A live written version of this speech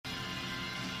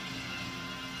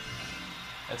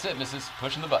That's it, Mrs.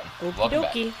 Pushing the button. Okie Welcome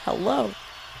dokie. back. Hello.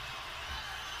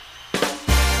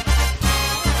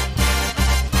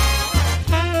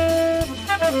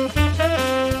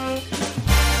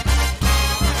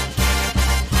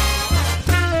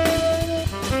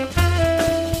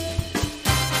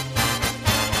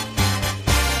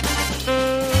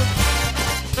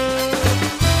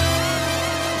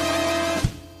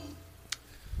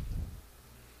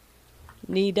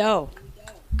 Neato.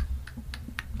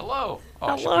 Hello.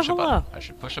 Oh, Hello, I should push a hello. button. I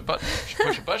should push a button. I should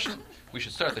push a button. We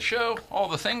should start the show. All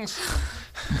the things.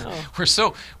 Oh. We're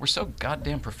so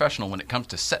goddamn professional when it comes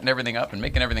to setting everything up and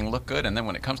making everything look good, and then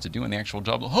when it comes to doing the actual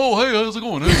job, oh hey, how's it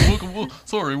going? Hey, welcome. Oh,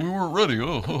 sorry, we weren't ready.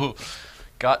 Oh.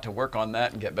 Got to work on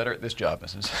that and get better at this job,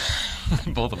 Mrs.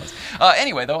 Both of us.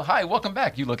 Anyway, though, hi, welcome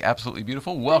back. You look absolutely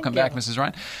beautiful. Welcome back, Mrs.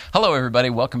 Ryan. Hello,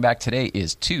 everybody. Welcome back. Today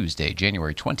is Tuesday,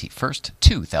 January 21st,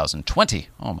 2020.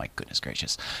 Oh, my goodness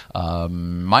gracious.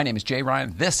 My name is Jay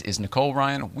Ryan. This is Nicole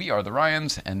Ryan. We are the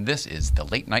Ryans, and this is the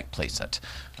Late Night Playset.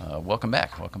 Welcome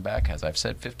back. Welcome back. As I've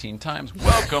said 15 times,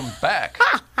 welcome back.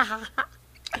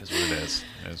 It is what it is.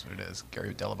 It is what it is.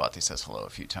 Gary Delabate says hello a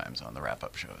few times on the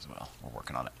wrap-up show as well. We're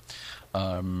working on it.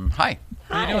 Hi.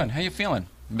 How you doing? How you feeling?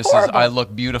 Mrs. Horrible. I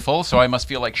look beautiful, so I must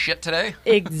feel like shit today?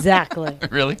 Exactly.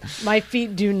 Really? My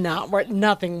feet do not work.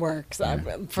 Nothing works from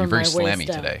You're my very waist slammy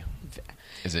down. today.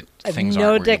 Is it I have things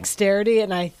no aren't where you- dexterity,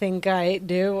 and I think I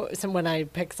do when I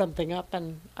pick something up,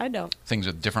 and I don't. things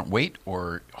with different weight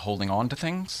or holding on to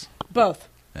things? Both.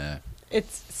 Eh.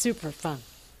 It's super fun.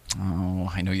 Oh,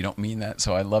 I know you don't mean that,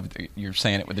 so I love that you're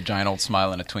saying it with a giant old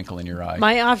smile and a twinkle in your eye.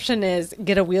 My option is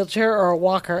get a wheelchair or a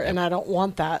walker, and I don't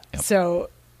want that. Yep. So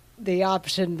the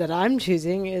option that I'm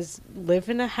choosing is live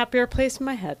in a happier place in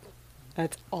my head.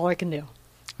 That's all I can do.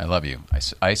 I love you.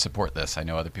 I support this. I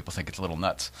know other people think it's a little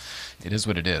nuts. It is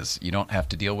what it is. You don't have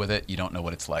to deal with it. You don't know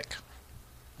what it's like.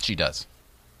 She does.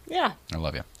 Yeah. I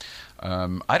love you.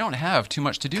 I don't have too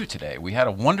much to do today. We had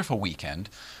a wonderful weekend.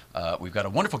 We've got a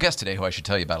wonderful guest today who I should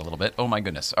tell you about a little bit. Oh, my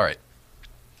goodness. All right.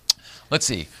 Let's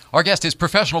see. Our guest is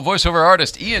professional voiceover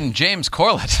artist Ian James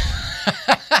Corlett.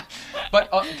 But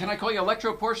can I call you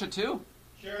Electro Porsche too?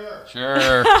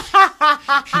 Sure.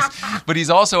 But he's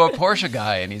also a Porsche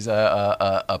guy, and he's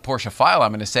a Porsche file,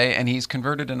 I'm going to say, and he's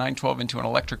converted a 912 into an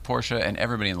electric Porsche, and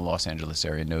everybody in the Los Angeles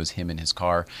area knows him and his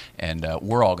car, and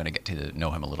we're all going to get to know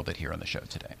him a little bit here on the show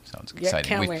today. Sounds exciting.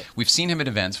 Can't wait. We've seen him at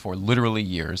events for literally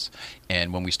years,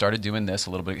 and when we started doing this a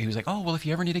little bit, he was like, oh, well, if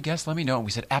you ever need a guest, let me know. And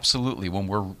we said, absolutely, when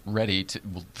we're ready,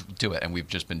 we'll do it. And we've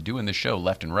just been doing this show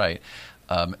left and right,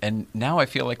 and now I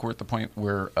feel like we're at the point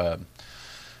where...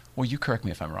 well, you correct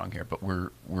me if I'm wrong here, but we're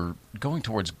going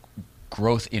towards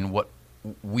growth in what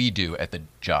we do at the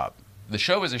job. The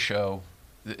show is a show.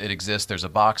 It exists. There's a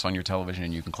box on your television,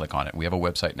 and you can click on it. We have a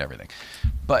website and everything.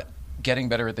 But getting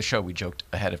better at the show, we joked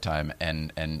ahead of time,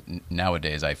 and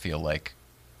nowadays I feel like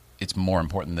it's more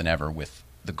important than ever with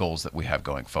the goals that we have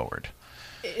going forward.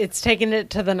 It's taking it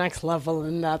to the next level,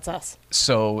 and that's us.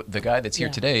 So the guy that's here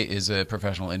Yeah. today is a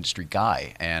professional industry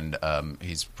guy, and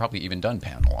he's probably even done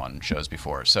panel on shows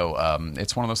before. So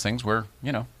it's one of those things where,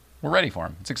 we're ready for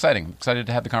him. It's exciting. I'm excited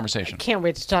to have the conversation. Can't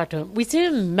wait to talk to him. We see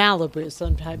him in Malibu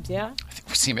sometimes, yeah? I think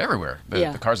we see him everywhere.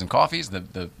 Yeah. The cars and coffees,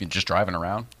 the just driving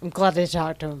around. I'm glad to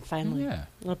talk to him finally. Yeah.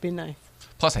 That'd be nice.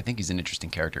 Plus, I think he's an interesting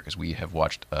character because we have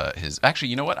watched his... Actually,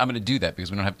 you know what? I'm going to do that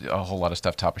because we don't have a whole lot of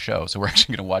stuff top of show. So we're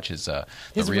actually going to watch his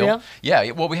His reel. reel?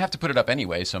 Yeah, well, we have to put it up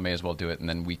anyway, so may as well do it, and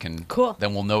then we can... Cool.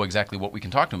 Then we'll know exactly what we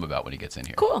can talk to him about when he gets in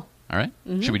here. Cool. All right?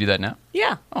 Should we do that now?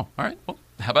 Yeah. Oh, all right. Well,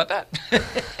 how about that?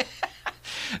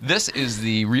 This is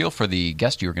the reel for the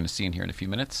guest you're going to see in here in a few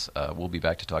minutes. We'll be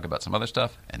back to talk about some other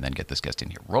stuff and then get this guest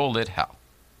in here. Roll it, Hal.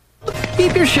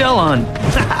 Keep your shell on.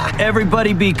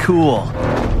 Everybody be cool.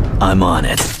 I'm on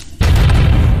it.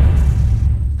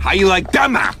 How you like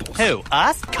them apples? Who,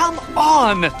 us? Come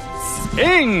on!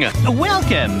 Sing!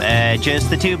 Welcome. Just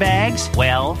the 2 bags?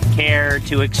 Well, care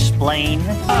to explain?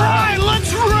 Alright,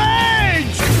 let's rage!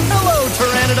 Hello,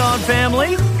 Pteranodon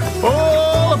family.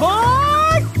 All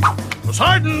aboard!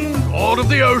 Poseidon, Lord of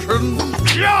the Ocean.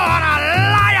 You're a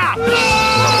liar!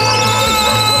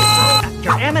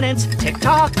 Your Eminence,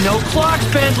 tick-tock. No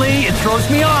clocks, Bentley. It throws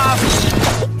me off.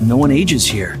 No one ages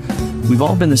here. We've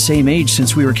all been the same age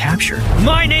since we were captured.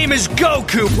 My name is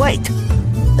Goku. Wait,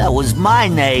 that was my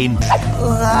name.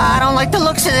 I don't like the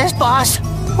looks of this, boss.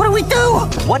 What do we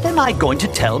do? What am I going to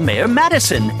tell Mayor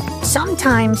Madison?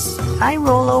 Sometimes I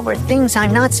roll over things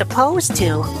I'm not supposed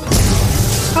to.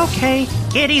 Okay,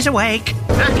 Kitty's awake.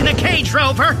 Back in the cage,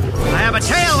 Rover. I have a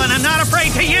tail and I'm not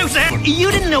afraid to use it. You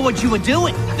didn't know what you were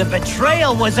doing. The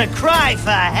betrayal was a cry for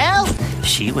help.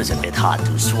 She was a bit hard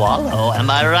to swallow, am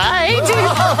I right?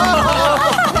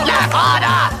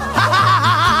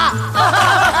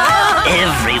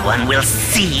 Everyone will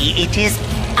see it is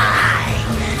I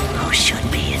who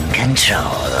should be in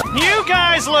control. You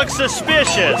guys look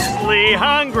suspiciously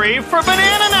hungry for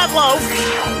banana nut loaf.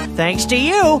 Thanks to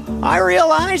you, I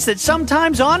realize that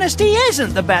sometimes honesty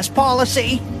isn't the best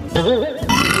policy. At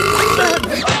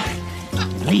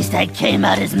least that came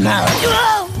out his mouth.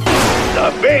 The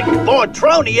big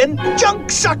Fortronian junk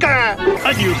sucker.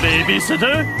 A new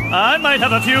babysitter? I might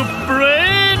have a few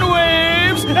brain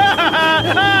waves.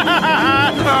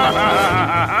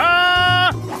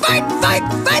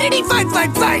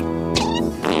 Fight!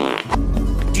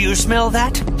 Do you smell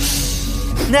that?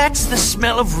 That's the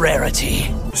smell of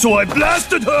rarity. So I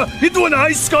blasted her into an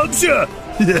ice sculpture.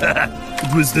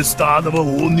 It was the start of a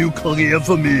whole new career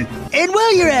for me. And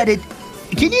while you're at it,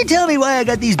 can you tell me why I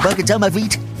got these buckets on my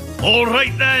feet? All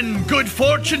right then, good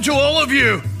fortune to all of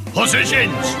you.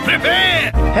 Positions,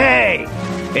 prepare! Hey,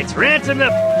 it's Ransom the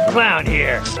Clown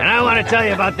here, and I want to tell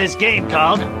you about this game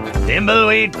called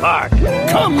Thimbleweed Park.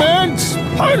 Commence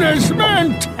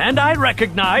punishment! And I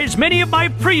recognize many of my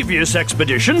previous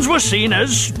expeditions were seen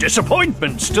as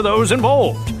disappointments to those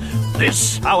involved.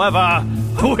 This, however,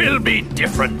 will be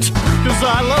different. 'Cause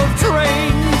I love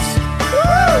trains.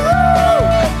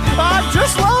 I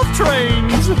just love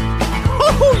trains.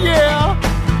 Oh yeah,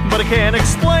 but I can't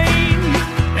explain,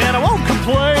 and I won't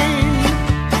complain.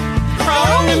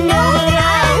 I only know that I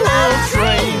love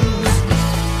trains.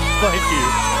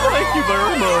 Thank you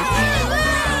very much.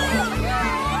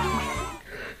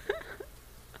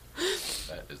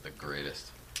 That is the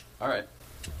greatest. All right.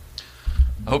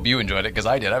 I hope you enjoyed it, because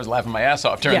I did. I was laughing my ass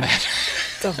off during that.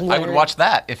 I would watch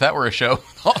that if that were a show.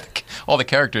 All the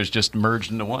characters just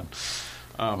merged into one.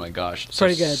 Oh, my gosh.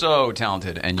 Pretty good. So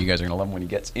talented, and you guys are going to love him when he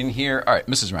gets in here. All right,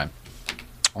 Mrs. Rhyme.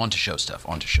 On to show stuff.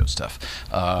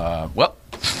 Well,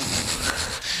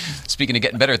 speaking of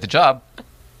getting better at the job.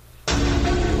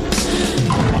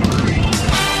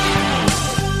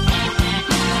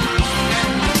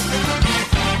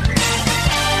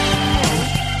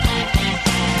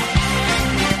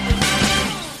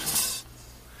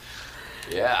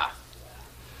 Yeah.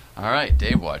 All right,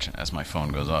 Dave watching as my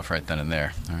phone goes off right then and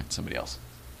there. All right, somebody else.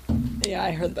 Yeah,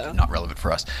 I heard that. Not relevant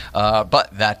for us.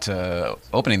 But that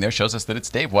opening there shows us that it's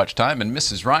Dave Watch time. And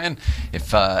Mrs. Ryan,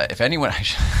 if anyone...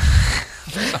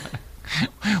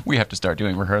 we have to start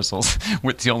doing rehearsals.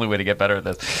 It's the only way to get better at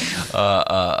this.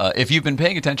 If you've been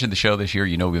paying attention to the show this year,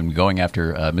 you know we've been going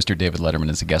after Mr. David Letterman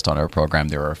as a guest on our program.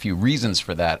 There are a few reasons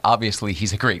for that. Obviously,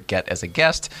 he's a great get as a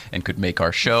guest and could make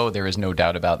our show. There is no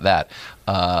doubt about that.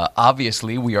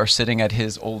 Obviously, we are sitting at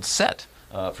his old set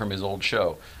from his old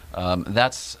show.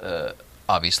 That's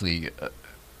obviously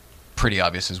pretty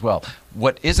obvious as well.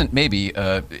 What isn't, maybe,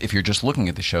 if you're just looking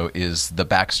at the show, is the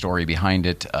backstory behind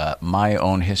it, my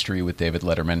own history with David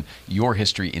Letterman, your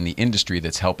history in the industry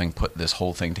that's helping put this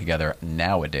whole thing together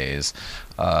nowadays.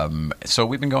 So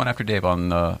we've been going after Dave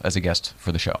on as a guest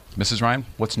for the show. Mrs. Ryan,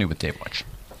 what's new with Dave Watch?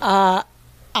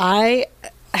 I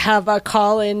have a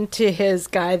call into his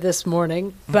guy this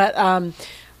morning, but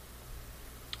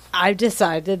I've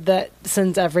decided that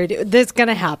since this is going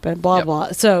to happen, blah,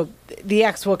 blah. So the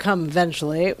X will come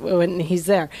eventually when he's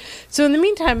there. So in the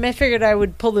meantime, I figured I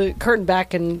would pull the curtain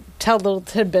back and tell little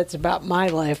tidbits about my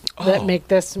life that make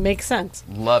this make sense.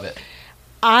 Love it.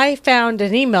 I found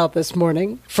an email this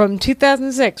morning from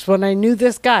 2006 when I knew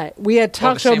this guy. We had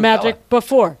talk show magic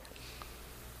before.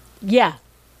 Yeah.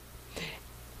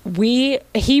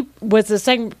 He was a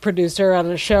segment producer on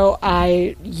a show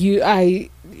I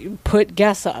put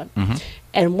guests on. Mm-hmm.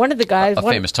 And one of the guys... A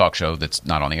famous talk show that's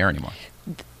not on the air anymore.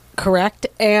 Correct.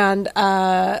 And...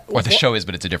 or the show is,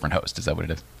 but it's a different host. Is that what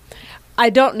it is? I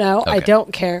don't know. Okay. I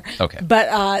don't care. Okay.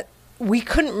 But we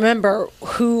couldn't remember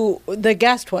who the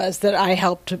guest was that I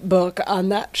helped book on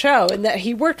that show and that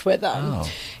he worked with on. Oh.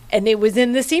 And it was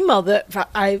in this email that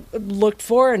I looked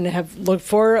for and have looked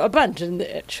for a bunch in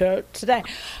the show today.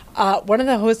 One of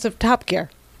the hosts of Top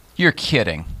Gear. You're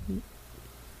kidding.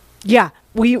 Yeah.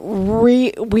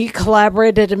 We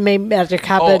collaborated and made magic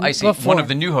happen. Oh, I see. Before. One of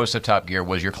the new hosts of Top Gear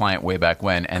was your client way back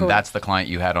when, and that's the client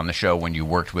you had on the show when you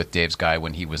worked with Dave's guy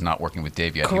when he was not working with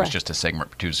Dave yet. Correct. He was just a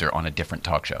segment producer on a different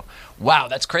talk show. Wow,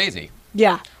 that's crazy.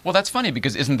 Yeah. Well, that's funny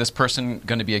because isn't this person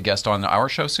going to be a guest on our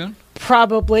show soon?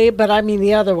 Probably, but I mean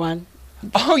the other one.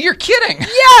 Oh, you're kidding.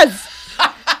 Yes!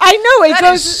 I know. It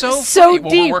goes so deep.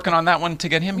 Well, we're working on that one to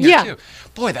get him here, too.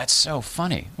 Boy, that's so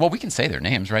funny. Well, we can say their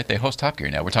names, right? They host Top Gear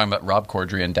now. We're talking about Rob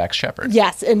Corddry and Dax Shepard.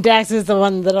 Yes, and Dax is the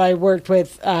one that I worked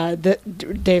with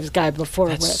Dave's guy before.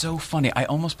 That's so funny. I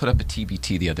almost put up a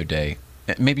TBT the other day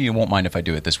maybe you won't mind if I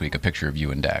do it this week, a picture of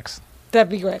you and Dax. That'd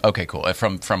be great. Okay, cool.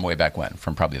 From way back when,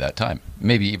 from probably that time.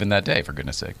 Maybe even that day, for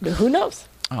goodness sake. Who knows?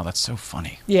 Oh, that's so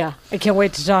funny. Yeah, I can't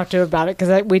wait to talk to him about it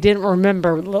because we didn't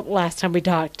remember last time we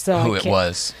talked. So Who it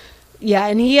was. Yeah,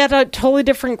 and he had a totally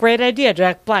different great idea,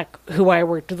 Jack Black, who I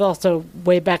worked with also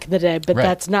way back in the day, but Right.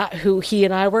 that's not who he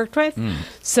and I worked with.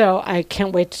 So I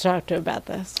can't wait to talk to him about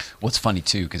this. What's funny,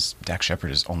 too, because Dax Shepard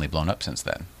has only blown up since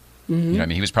then. You know what I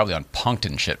mean? He was probably on Punk'd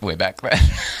and shit way back then.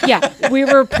 Yeah, we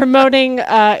were promoting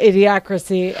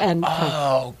Idiocracy and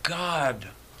Oh, God.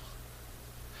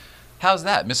 How's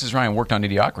that? Mrs. Ryan worked on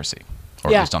Idiocracy,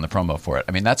 or Yeah. at least on the promo for it.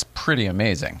 I mean, that's pretty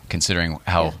amazing, considering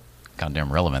how Yeah.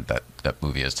 goddamn relevant that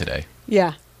movie is today.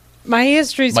 yeah. My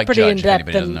history's Mike pretty Judge, if in-depth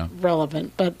anybody doesn't and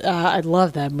relevant, but I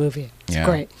love that movie. It's Yeah.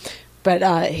 great. But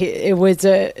it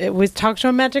was talk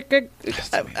show magic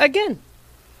again.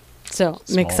 So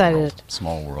I'm excited.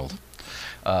 Small world.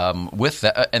 With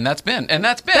that, and that's been.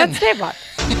 That's Dayblock.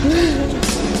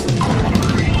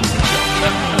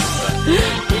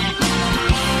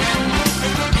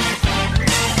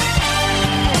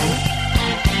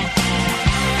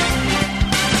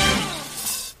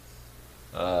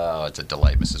 Oh, it's a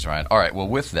delight, Mrs. Ryan. All right, well,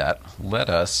 with that, let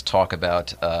us talk about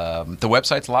the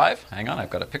website's live. Hang on, I've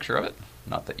got a picture of it.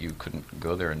 Not that you couldn't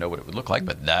go there and know what it would look like,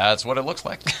 but that's what it looks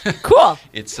like. Cool.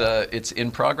 It's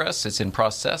in progress. It's in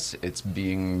process. It's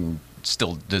being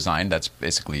still designed. That's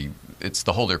basically, it's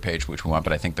the holder page which we want,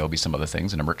 but I think there'll be some other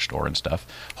things in a merch store and stuff.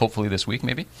 Hopefully this week,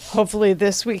 maybe. Hopefully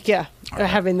this week, yeah. All We're right.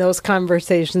 having those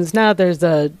conversations. Now there's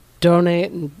a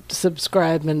donate and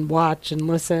subscribe and watch and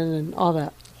listen and all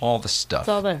that. All the stuff. It's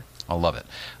all there. I love it.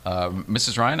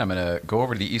 Mrs. Ryan, I'm going to go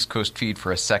over to the East Coast feed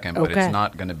for a second, but Okay. it's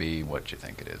not going to be what you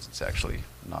think it is. It's actually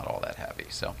not all that happy.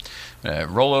 So I'm going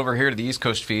to roll over here to the East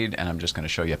Coast feed, and I'm just going to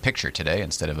show you a picture today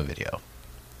instead of a video.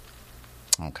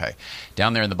 Okay.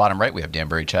 Down there in the bottom right, we have Dan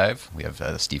Chive. We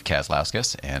have Steve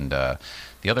Kazlauskas. And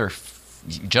the other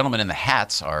gentlemen in the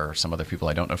hats are some other people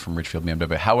I don't know from Ridgefield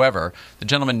BMW. However, the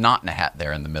gentleman not in a hat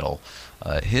there in the middle,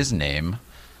 his name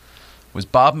was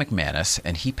Bob McManus,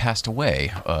 and he passed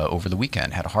away over the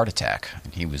weekend, had a heart attack.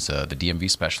 And he was the DMV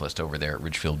specialist over there at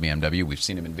Ridgefield BMW. We've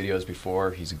seen him in videos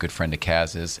before. He's a good friend of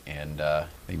Kaz's, and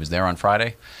he was there on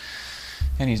Friday,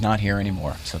 and he's not here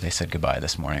anymore. So they said goodbye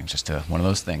this morning. Just one of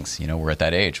those things. You know, we're at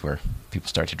that age where people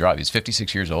start to drop. He's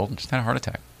 56 years old and just had a heart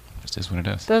attack. Just is what it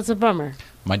is. That's a bummer.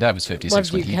 My dad was 56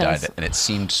 Love when you, he Kaz. died, and it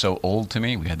seemed so old to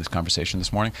me. We had this conversation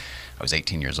this morning. I was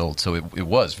 18 years old, so it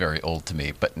was very old to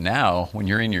me. But now, when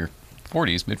you're in your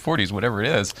 40s, mid-40s, whatever it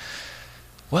is,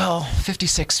 well,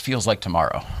 56 feels like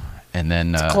tomorrow. And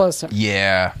then... It's closer.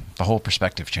 Yeah, the whole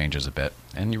perspective changes a bit.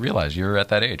 And you realize you're at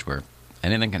that age where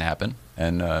anything can happen,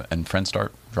 and friends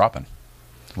start dropping.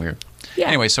 Weird. Yeah.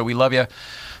 Anyway, so we love you,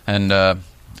 and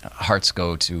hearts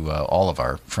go to all of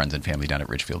our friends and family down at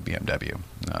Ridgefield BMW.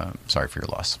 Sorry for your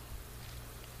loss.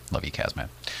 Love you, Kaz, man.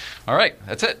 All right,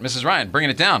 that's it. Mrs. Ryan, bringing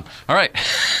it down. All right.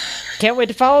 Can't wait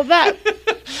to follow that.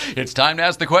 It's time to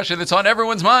ask the question that's on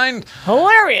everyone's mind.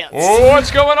 Hilarious. What's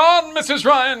going on, Mrs.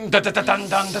 Ryan? Dun, dun, dun, dun,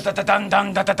 dun, dun, dun, dun,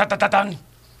 dun, dun, dun, dun.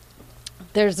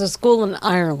 There's a school in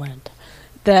Ireland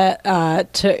that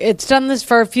it's done this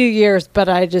for a few years, but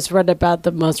I just read about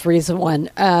the most recent one.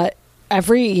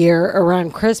 Every year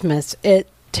around Christmas, it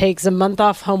takes a month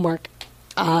off homework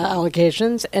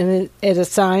allocations, and it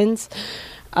assigns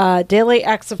daily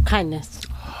acts of kindness.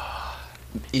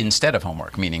 Instead of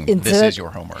homework, meaning this Instead- is your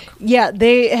homework. Yeah,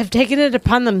 they have taken it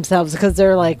upon themselves because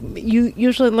they're like, you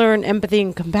usually learn empathy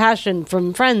and compassion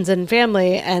from friends and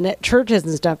family and at churches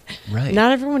and stuff. Right.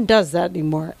 Not everyone does that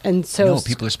anymore. And so, No,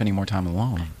 people are spending more time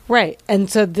alone. right. And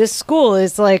so this school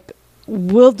is like,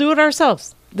 we'll do it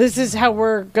ourselves. This is how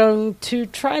we're going to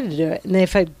try to do it. And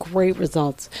they've had great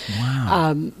results.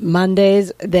 Wow.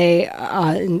 Mondays, they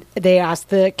ask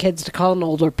the kids to call an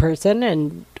older person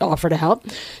and offer to help.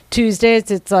 Tuesdays,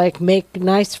 it's like make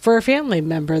nice for a family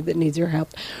member that needs your help.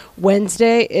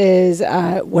 Wednesday is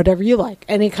whatever you like,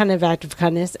 any kind of act of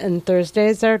kindness. And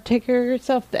Thursdays are take care of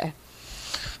yourself day.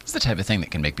 It's the type of thing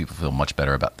that can make people feel much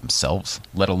better about themselves,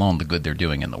 let alone the good they're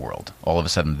doing in the world. All of a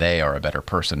sudden, they are a better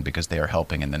person because they are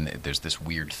helping, and then there's this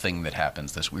weird thing that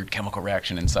happens, this weird chemical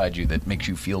reaction inside you that makes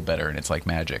you feel better, and it's like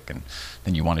magic, and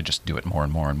then you want to just do it more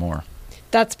and more and more.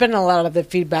 That's been a lot of the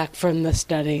feedback from the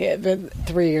study. It's been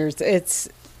 3 years. It's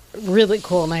really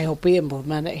cool, and I hope we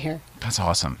implement it here. That's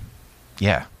awesome.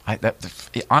 Yeah.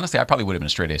 Honestly, I probably would have been a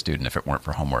straight A student if it weren't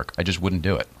for homework. I just wouldn't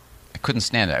do it. I couldn't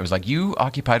stand it. I was like, you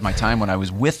occupied my time when I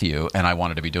was with you, and I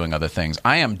wanted to be doing other things.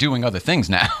 I am doing other things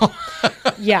now.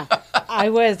 Yeah, I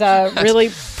was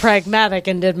really pragmatic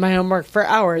and did my homework for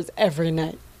hours every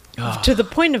night to the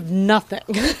point of nothing.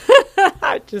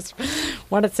 I just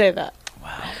Want to say that.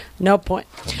 Wow. No point.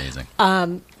 Amazing.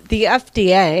 The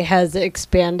FDA has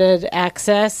expanded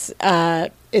access.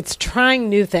 It's trying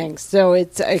new things. So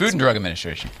it's Food and Drug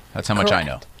Administration. That's how much I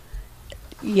know.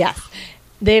 Yes.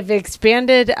 They've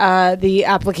expanded the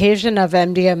application of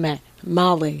MDMA,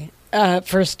 Molly,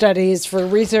 for studies, for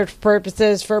research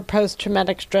purposes, for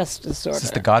post-traumatic stress disorder. Is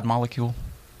this the God molecule?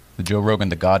 The Joe Rogan,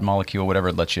 the God molecule, whatever,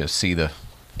 it lets you see the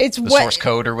It's source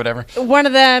code or whatever? One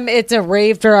of them, it's a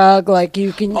rave drug. Like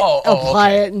you can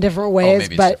apply okay. it in different ways.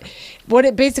 maybe But it's what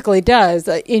it basically does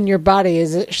in your body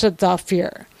is it shuts off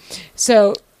fear.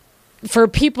 So for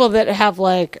people that have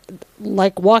like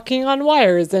walking on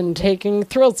wires and taking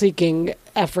thrill-seeking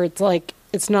efforts, like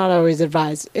it's not always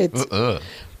advised. It's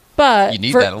but you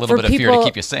need that a little bit of fear to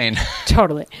keep you sane.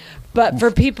 Totally. But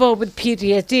for people with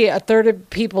PTSD, a third of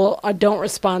people don't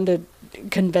respond to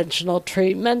conventional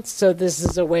treatments, so this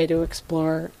is a way to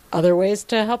explore other ways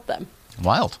to help them.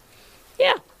 Wild.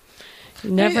 Yeah.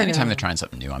 Anytime they're trying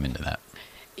something new, I'm into that.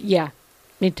 Yeah,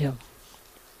 me too.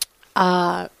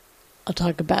 I'll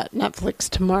talk about Netflix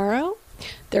tomorrow.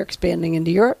 They're expanding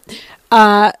into Europe.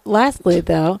 Lastly,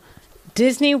 though,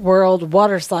 Disney World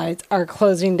water slides are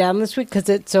closing down this week because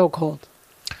it's so cold.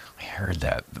 I heard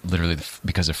that literally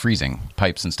because of freezing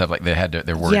pipes and stuff like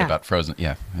they're worried about frozen.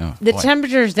 Yeah. Oh, the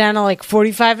temperature is down to like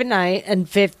 45 at night and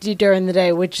 50 during the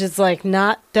day, which is like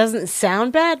doesn't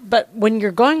sound bad, but when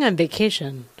you're going on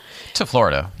vacation to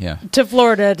Florida,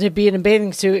 to be in a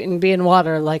bathing suit and be in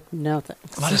water, like no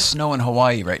thanks. A lot of snow in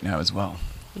Hawaii right now as well.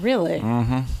 Really?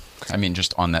 Mm-hmm. I mean,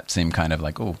 just on that same kind of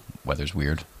like, weather's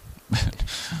weird.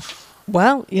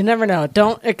 Well, you never know.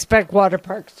 Don't expect water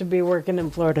parks to be working in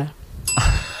Florida.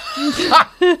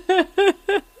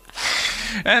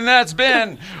 And that's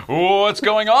been What's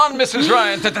Going On, Mrs.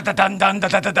 Ryan.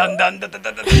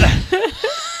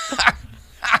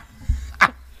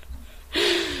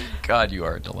 God, you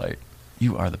are a delight.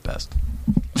 You are the best.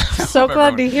 So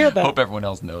glad to hear that. Hope everyone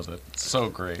else knows it. So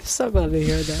great. So glad to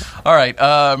hear that. All right.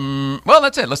 Well,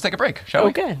 that's it. Let's take a break, shall we?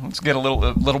 Okay. Let's get a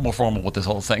little more formal with this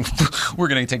whole thing. We're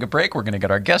going to take a break. We're going to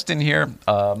get our guest in here.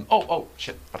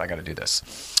 Shit. But I got to do this.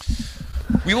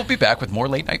 We will be back with more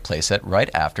Late Night Playset right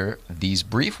after these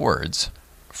brief words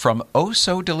from Oh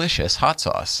So Delicious Hot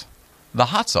Sauce. The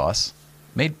hot sauce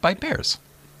made by bears.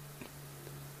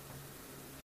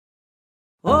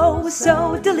 Oh,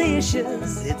 so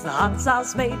delicious. It's the hot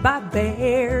sauce made by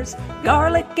bears.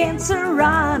 Garlic and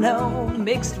serrano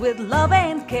mixed with love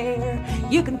and care.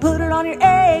 You can put it on your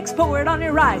eggs, pour it on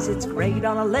your rice. It's great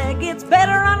on a leg, it's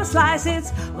better on a slice.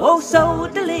 It's oh so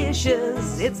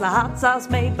delicious. It's the hot sauce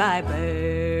made by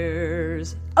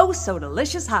bears. Oh, so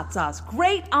delicious hot sauce.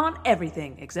 Great on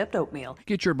everything except oatmeal.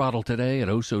 Get your bottle today at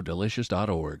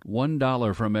ohsodelicious.org.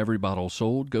 $1 from every bottle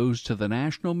sold goes to the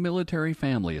National Military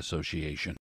Family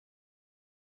Association.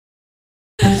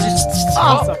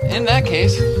 Awesome. Well, in that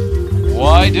case,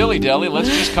 why dilly-dally? Let's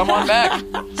just come on back.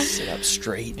 Sit up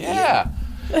straight. Yeah.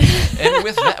 And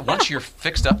with that, once you're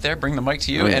fixed up there, bring the mic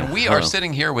to you. And we are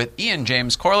sitting here with Ian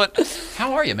James Corlett.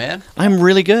 How are you, man? I'm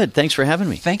really good. Thanks for having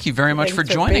me. Thank you very much for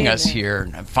joining us here.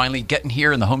 Finally getting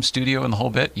here in the home studio and the whole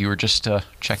bit. You were just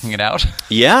checking it out.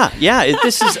 Yeah.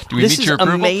 This is your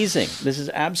approval? Amazing. This is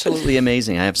absolutely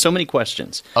amazing. I have so many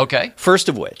questions. Okay. First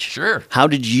of which, sure. How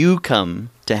did you come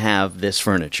to have this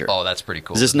furniture? Oh, that's pretty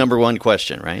cool. Is this number one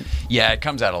question, right? Yeah, it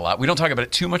comes out a lot. We don't talk about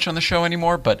it too much on the show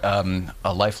anymore, but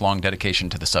a lifelong dedication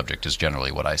to the subject is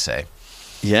generally what I say.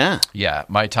 Yeah. Yeah,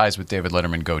 my ties with David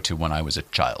Letterman go to when I was a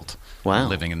child. Wow.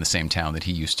 Living in the same town that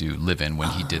he used to live in when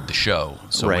he did the show.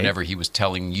 So right. Whenever he was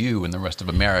telling you and the rest of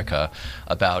America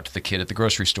about the kid at the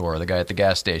grocery store, or the guy at the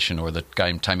gas station, or the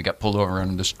guy time he got pulled over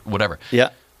and this, whatever. Yeah.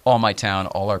 All my town,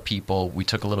 all our people, we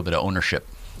took a little bit of ownership.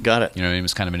 Got it. You know, it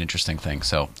was kind of an interesting thing.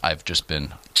 So I've just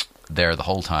been there the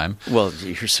whole time. Well,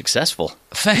 you're successful.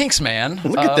 Thanks, man.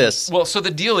 Look at this. Well, so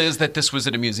the deal is that this was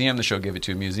at a museum. The show gave it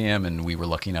to a museum, and we were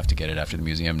lucky enough to get it after the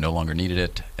museum no longer needed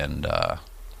it, and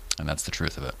that's the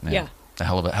truth of it. Man. Yeah. A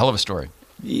hell of a story.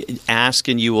 Ask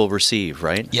and you will receive,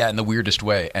 right? Yeah, in the weirdest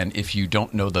way. And if you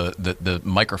don't know the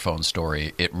microphone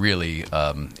story, it really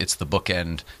it's the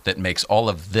bookend that makes all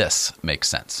of this make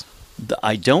sense.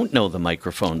 I don't know the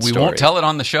microphone story. We won't tell it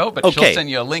on the show, but okay. She'll send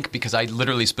you a link because I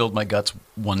literally spilled my guts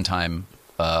one time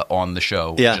on the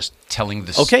show, just telling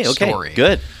the story. Okay,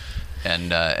 good.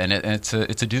 And it's a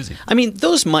doozy. I mean,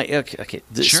 those mics. Okay,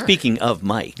 sure. Speaking of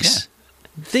mics,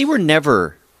 they were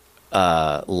never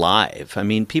live. I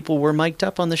mean, people were mic'd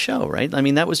up on the show, right? I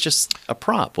mean, that was just a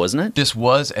prop, wasn't it? This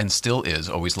was and still is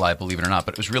always live, believe it or not.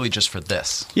 But it was really just for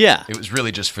this. Yeah, it was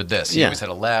really just for this. You always had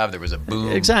a lav. There was a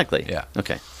boom. Exactly. Yeah.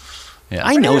 Okay. Yeah.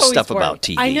 I know stuff about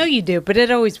TV. I know you do, but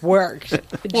it always worked.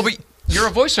 Well, but You're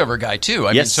a voiceover guy too.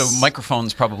 I Yes. mean, so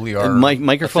microphones probably are.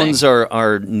 Microphones a thing.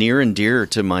 are near and dear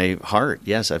to my heart.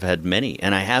 Yes, I've had many,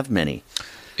 and I have many.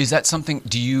 Is that something?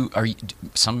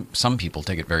 Some people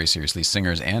take it very seriously,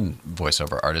 singers and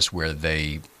voiceover artists, where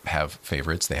they have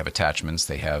favorites, they have attachments,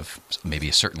 they have maybe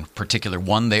a certain particular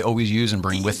one they always use and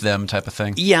bring with them, type of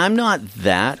thing. Yeah, I'm not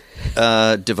that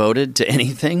devoted to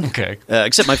anything. Okay.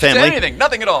 Except my family. Anything,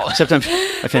 nothing at all. Except my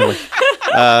family.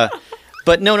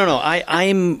 But no.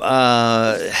 I'm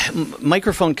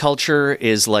microphone culture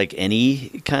is like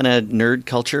any kind of nerd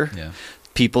culture. Yeah.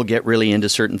 People get really into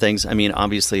certain things. I mean,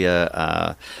 obviously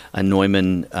a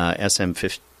Neumann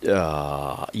SM50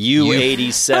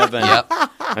 U87. Yep.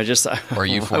 I just Or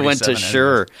U47. I went to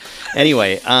Shure.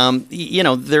 Anyway,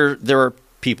 there are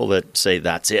people that say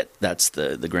that's it. That's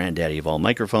the granddaddy of all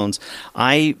microphones.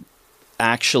 I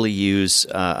actually use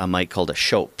a mic called a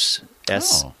Schoeps.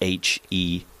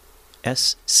 SHESCHOEPS,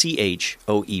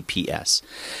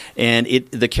 and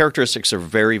the characteristics are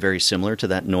very, very similar to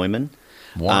that Neumann.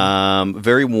 Warm.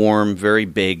 Very warm, very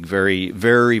big, very,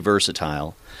 very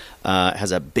versatile.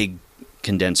 Has a big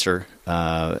condenser,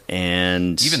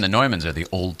 and Even the Neumanns are the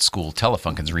old school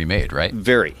Telefunkens remade, right?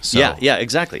 very. So- yeah,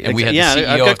 exactly. And we had the yeah, CEO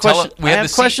I've got of Tele- we I had have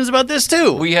the questions about this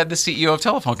too. We had the CEO of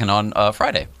Telefunken on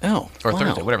Friday. Oh, Or wow.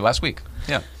 Thursday, whatever, last week.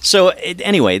 Yeah. So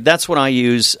anyway, that's what I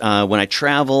use when I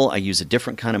travel. I use a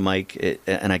different kind of mic,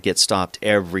 and I get stopped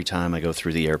every time I go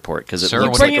through the airport because it Sir,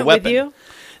 looks what- like Bring a it weapon. with you.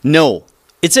 No,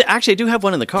 actually I do have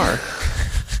one in the car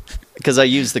because I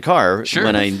use the car Sure.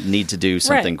 when I need to do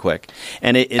something quick,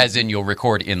 and As in you'll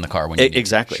record in the car when you need to.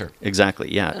 exactly, Sure.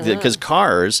 exactly, yeah. Because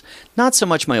cars, not so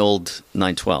much my old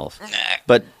 912,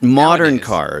 but modern Nowadays.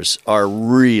 cars are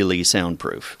really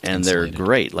soundproof, and they're Insulated.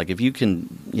 great. Like if you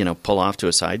can, pull off to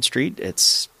a side street,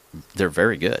 they're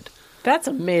very good. That's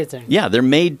amazing. Yeah, they're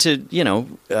made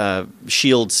to,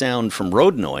 shield sound from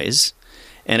road noise,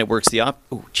 and it works the op.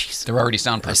 Oh, jeez. They're already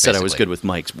soundproof. I said I was basically. good with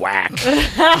mics. Whack.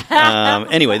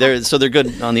 Anyway, they're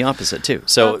good on the opposite too.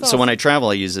 So That's so when I travel,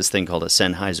 I use this thing called a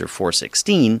Sennheiser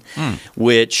 416,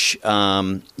 which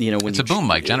when It's a boom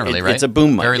mic generally, right? It's a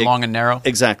boom mic. Very long and narrow.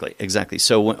 Exactly.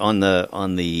 So on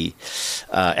the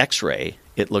X-ray,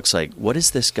 it looks like, what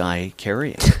is this guy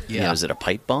carrying? Yeah. Is it a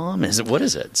pipe bomb? What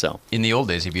is it? So. In the old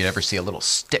days, if you'd ever see a little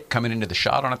stick coming into the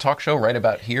shot on a talk show right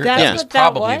about here, That's that was what that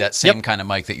probably was? that same Yep. kind of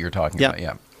mic that you're talking Yeah. about.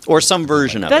 Yeah. Or some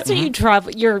version of That's it. what you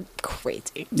travel. You're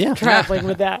crazy. Yeah. Traveling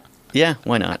with that. Yeah,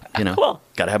 why not? Cool.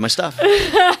 Got to have my stuff.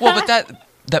 Well, but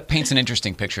that paints an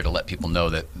interesting picture to let people know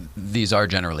that these are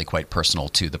generally quite personal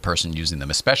to the person using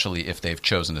them, especially if they've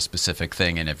chosen a specific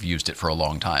thing and have used it for a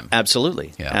long time.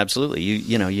 Absolutely. Yeah. Absolutely.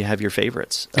 You have your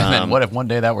favorites. And then what if one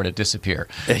day that were to disappear?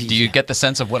 Do you get the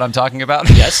sense of what I'm talking about?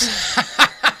 Yes.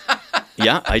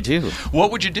 Yeah, I do.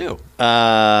 What would you do? Do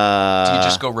you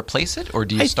just go replace it, or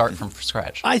do you start from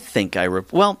scratch? I think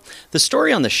well, the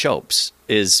story on the Schoeps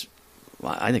is,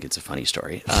 well, I think it's a funny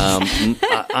story.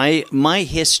 My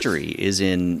history is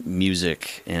in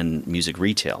music and music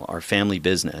retail. Our family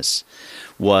business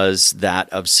was that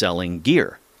of selling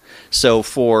gear. So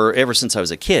ever since I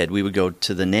was a kid, we would go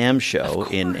to the NAMM show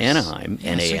in Anaheim,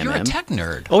 Yeah, so NAMM. you're a tech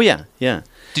nerd. Oh yeah, yeah.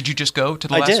 Did you just go to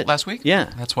the I did. last week? Yeah.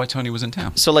 That's why Tony was in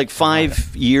town. So like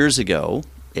 5 years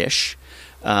ago-ish,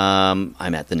 I'm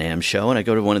at the NAMM show, and I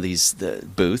go to one of these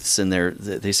booths, and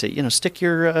they say, stick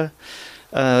your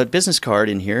business card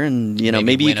in here, and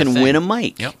maybe you win a can thing. win a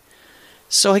mic. Yep.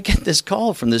 So I get this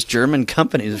call from this German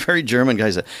company, this very German guy.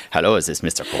 Said, "Hello, is this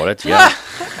Mr. Follett?" Yeah,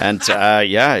 and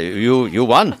yeah, you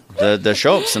won the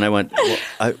Schoeps, and I went,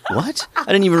 "What?" I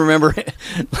didn't even remember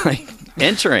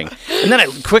entering, and then I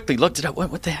quickly looked it up.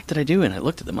 What the heck did I do? And I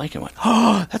looked at the mic and went,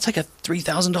 "Oh, that's like a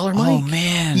 $3,000 mic." Oh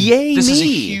man! Yay This me! is a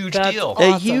huge That's deal.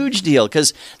 awesome. A huge deal,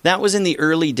 because that was in the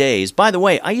early days. By the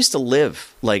way, I used to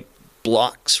live like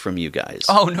blocks from you guys.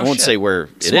 Oh, no I won't shit. say where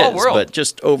it Small is, world. but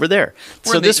just over there.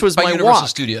 We're So in the- this was by my Universal walk.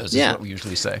 Studios, is what we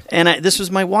usually say. And this was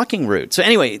my walking route. So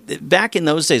anyway, back in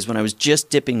those days when I was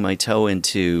just dipping my toe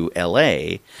into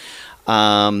LA,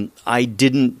 I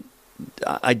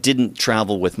didn't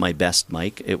travel with my best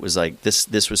mic. It was like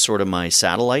this was sort of my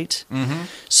satellite. Mm-hmm.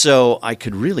 So I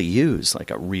could really use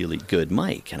like a really good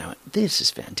mic. And I went, this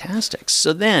is fantastic.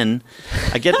 So then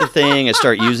I get the thing, I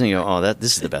start using it. Oh,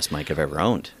 this is the best mic I've ever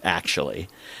owned, actually.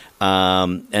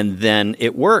 And then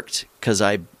it worked because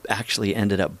I actually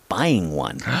ended up buying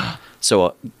one.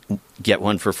 So get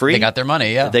one for free. They got their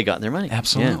money, yeah. They got their money.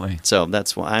 Absolutely. Yeah. So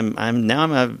that's why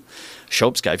I'm a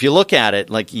Shopska. If you look at it,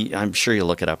 like I'm sure you'll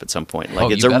look it up at some point.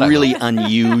 Like it's you bet a I really will.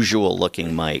 unusual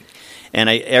looking mic. And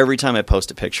every time I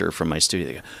post a picture from my studio,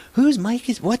 they go, "Whose mic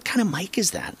is? What kind of mic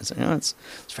is that?" I say, "Oh, it's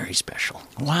very special."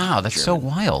 Wow, that's so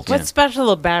wild. What's special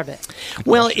about it?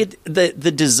 Well,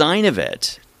 the design of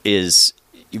it is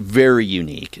very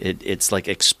unique. It's like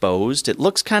exposed. It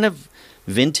looks kind of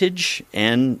vintage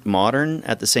and modern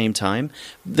at the same time.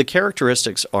 The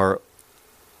characteristics are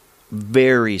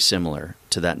very similar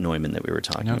to that Neumann that we were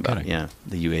talking about. kidding. Yeah,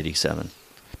 the U87.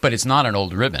 But it's not an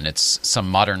old ribbon. It's some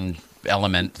modern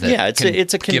element that Yeah, it's a give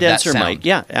that condenser sound. mic.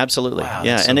 Yeah, absolutely. Wow,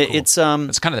 yeah, that's so and cool. it's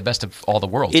It's kind of the best of all the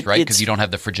worlds, right? it's- Because you don't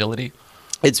have the fragility.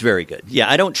 It's very good. Yeah,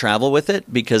 I don't travel with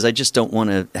it because I just don't want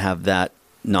to have that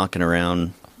knocking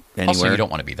around anywhere. Also, you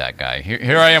don't want to be that guy.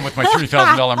 Here I am with my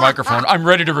 $3,000 microphone. I'm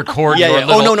ready to record Yeah, your yeah.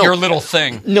 little, Oh, no. your little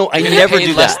thing. No, I And never paid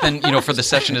do less that. than for the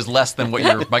session is less than what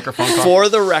your microphone costs. For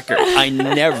the record, I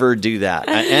never do that,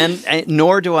 and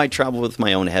nor do I travel with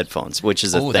my own headphones, which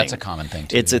is a thing. Oh, that's a common thing,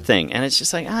 too, It's yeah. a thing, and it's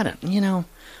just like I don't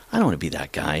want to be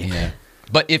that guy. Yeah.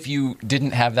 But if you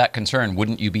didn't have that concern,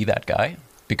 wouldn't you be that guy?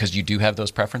 Because you do have those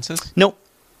preferences? Nope.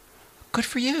 Good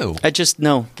for you. I just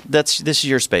no. This is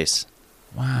your space.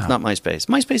 Wow. It's not my space.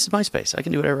 My space is my space. I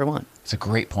can do whatever I want. It's a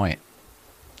great point.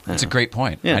 It's a great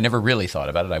point. Yeah. I never really thought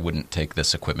about it. I wouldn't take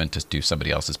this equipment to do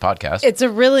somebody else's podcast. It's a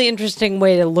really interesting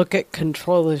way to look at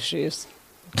control issues.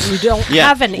 You don't Yeah.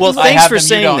 have any. Well, I thanks have for them, you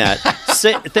saying don't.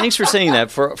 that. Thanks for saying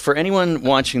that. For anyone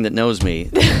watching that knows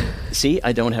me, see,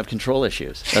 I don't have control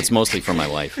issues. That's mostly for my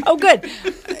wife. Oh, good.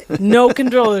 No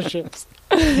control issues.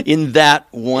 In that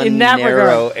one In that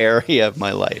narrow regard. area of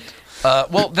my life.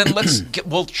 Well, then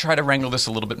we'll try to wrangle this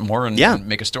a little bit more and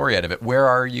make a story out of it. Where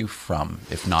are you from,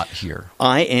 if not here?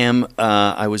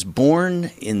 I was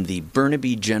born in the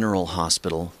Burnaby General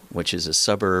Hospital, which is a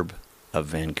suburb of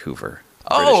Vancouver,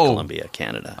 British Columbia,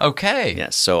 Canada. Okay.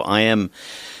 Yes, so I am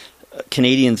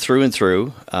Canadian through and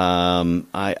through.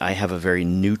 I have a very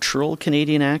neutral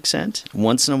Canadian accent.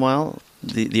 Once in a while,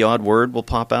 the odd word will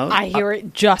pop out. I hear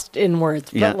it just in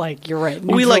words, but Yeah. like you're right.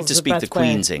 We like neutral's to speak the best way.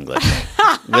 Queen's English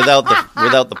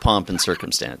without the pomp and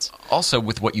circumstance. Also,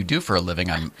 with what you do for a living,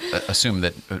 I assume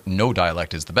that no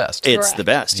dialect is the best. It's Correct. the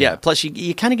best, yeah. Plus,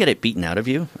 you kind of get it beaten out of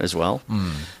you as well. By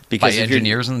if you're-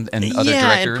 engineers and other yeah,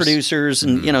 directors? and producers,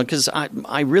 and because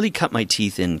I really cut my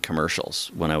teeth in commercials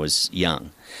when I was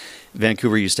young.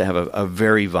 Vancouver used to have a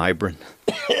very vibrant,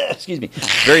 excuse me,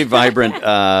 very vibrant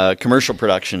commercial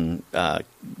production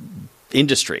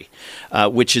industry,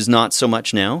 which is not so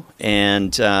much now.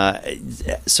 And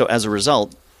so as a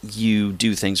result, you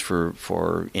do things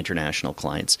for international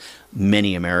clients,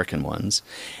 many American ones,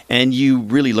 and you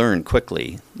really learn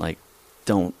quickly, like,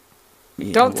 don't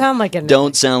sound like anything.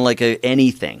 Don't sound like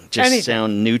anything. Just Anything.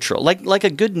 sound neutral, like a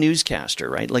good newscaster,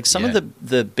 right? Like some of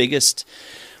the biggest,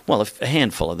 well, a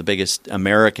handful of the biggest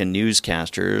American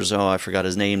newscasters. Oh, I forgot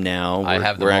his name now. I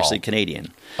have them We're all. actually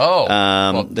Canadian.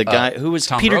 Oh, the guy who was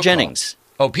Tom Peter Brokaw. Jennings.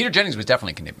 Oh, Peter Jennings was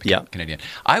definitely Yeah. Canadian.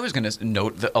 I was going to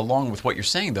note that along with what you're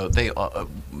saying, though, they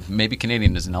maybe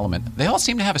Canadian is an element. They all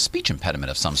seem to have a speech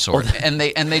impediment of some sort, and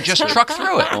they just truck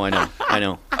through it. Oh, I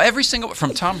know. Every single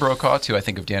from Tom Brokaw to I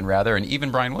think of Dan Rather and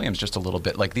even Brian Williams just a little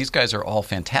bit. Like these guys are all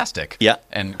fantastic. Yeah.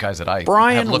 and guys that I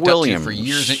Brian have looked Williams. up to for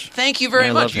years. And thank you very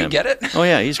I much. love You him. get it? Oh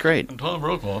yeah, he's great. Tom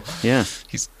Brokaw. Yeah,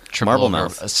 He's triple Marble over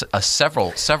mouth.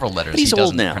 several letters. But he's he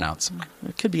old doesn't now. pronounce.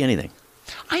 It could be anything.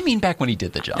 I mean, back when he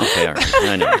did the job. Okay, all right.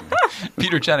 I know.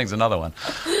 Peter Jennings, another one.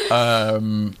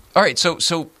 All right,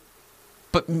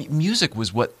 but music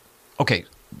was what? Okay,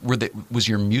 was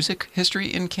your music history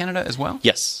in Canada as well?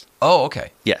 Yes. Oh,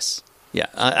 okay. Yes. Yeah.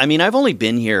 I mean, I've only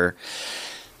been here.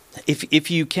 If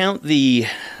you count the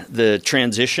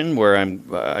transition where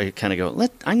I kind of go,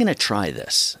 I'm going to try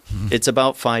this. It's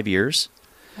about 5 years.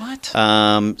 What?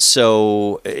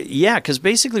 So yeah, because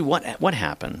basically what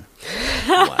happened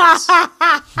was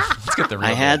Let's get the real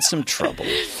I had deal. some trouble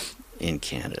in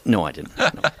Canada. No, I didn't.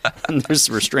 No. There's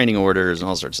restraining orders and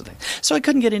all sorts of things. So I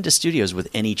couldn't get into studios with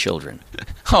any children.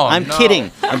 Oh, I'm no.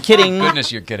 kidding. I'm kidding.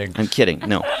 Goodness, you're kidding. I'm kidding.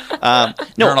 No. No.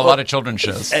 You're on a lot of children's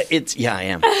shows. I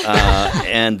am,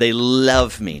 and they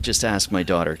love me. Just ask my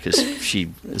daughter because she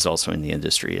is also in the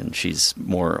industry, and she's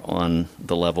more on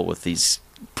the level with these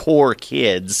poor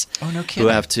kids Oh, no who kidding.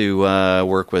 have to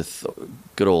work with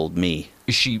good old me.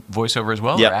 Is she voiceover as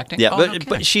well Yeah, or acting? yeah, Oh, no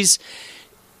but kidding.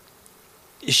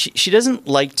 she doesn't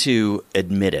like to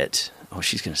admit it. Oh,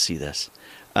 she's going to see this,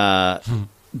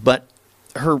 but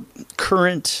her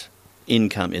current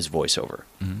income is voiceover.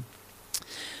 Mm-hmm.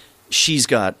 She's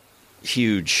got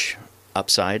huge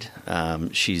upside.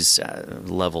 She's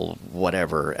level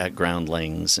whatever at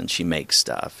Groundlings, and she makes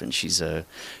stuff, and she's a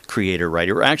creator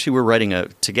writer. Actually, we're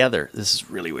writing together. This is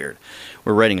really weird.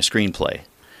 We're writing a screenplay.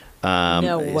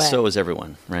 No way. So is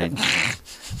everyone, right?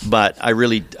 But I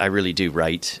really do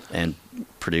write and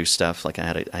produce stuff. Like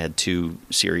I had 2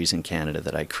 series in Canada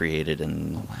that I created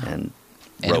and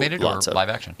Animated wrote lots or of. live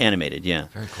action? Animated, yeah.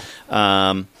 Very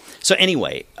cool. So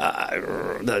anyway,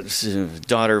 the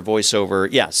daughter voiceover,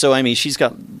 yeah. So I mean, she's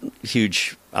got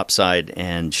huge upside,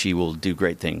 and she will do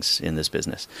great things in this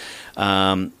business.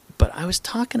 But I was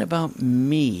talking about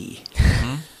me.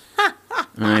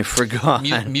 And I forgot.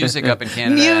 Music up in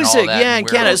Canada. Music, and all that, yeah, in and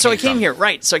where it Canada. all So I came came from. here,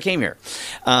 right? So I came here,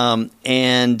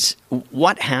 and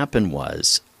what happened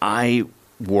was I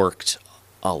worked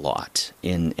a lot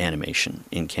in animation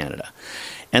in Canada,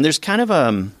 and there's kind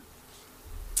of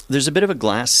there's a bit of a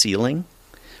glass ceiling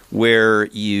where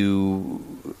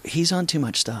he's on too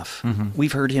much stuff. Mm-hmm.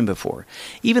 We've heard him before,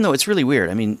 even though it's really weird.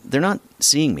 I mean, they're not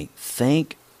seeing me.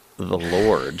 Thank the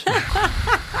Lord.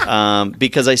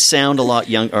 Because I sound a lot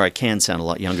young, or I can sound a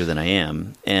lot younger than I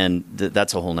am, and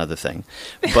that's a whole nother thing.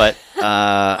 But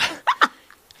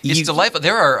it's delightful.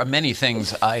 There are many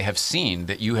things I have seen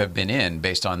that you have been in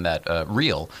based on that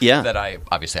reel. Yeah. That I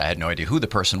had no idea who the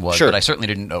person was, Sure. but I certainly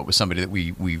didn't know it was somebody that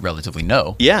we relatively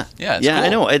know. Yeah, Yeah, it's yeah, cool. I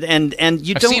know, and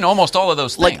you I've don't seen almost all of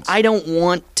those things. like. I don't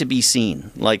want to be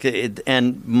seen, like,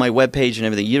 and my webpage and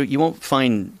everything. You won't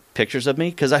find pictures of me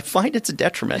because I find it's a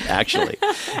detriment. Actually,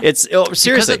 it's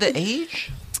seriously because of the age.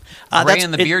 That's- Ray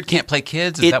and the beard can't play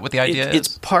kids. Is that what the idea is?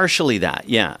 It's partially that,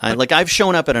 yeah. I've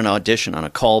shown up at an audition on a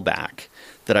callback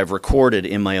that I've recorded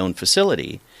in my own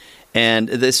facility, and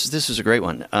this was a great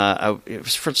one. It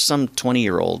was for some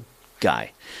 20-year-old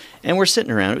guy, and we're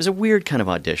sitting around. It was a weird kind of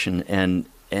audition, and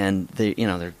they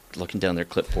they're looking down their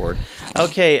clipboard.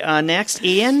 Okay, next,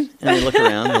 Ian, and they look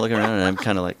around, and I'm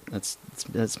kind of like,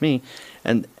 that's me,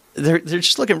 and they're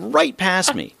just looking right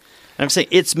past me. And I'm saying,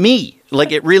 it's me.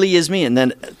 Like, it really is me. And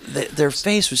then their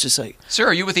face was just like, Sir,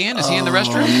 are you with Ian? Is he in the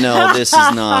restroom? no, this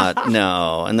is not.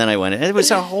 No. And then I went, it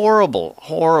was a horrible,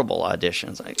 horrible audition.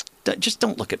 It's like, just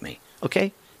don't look at me,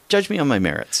 okay? Judge me on my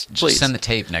merits, please. Just send the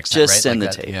tape next time, Just right? send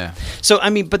Like the that, tape. Yeah. So, I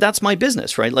mean, but that's my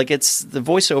business, right? Like, it's the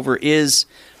voiceover is,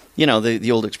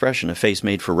 the old expression, a face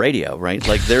made for radio, right?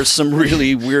 Like, there's some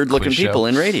really weird-looking Quiz show. people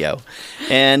in radio,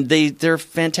 and they're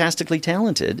fantastically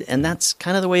talented, and that's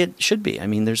kind of the way it should be. I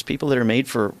mean, there's people that are made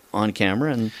for on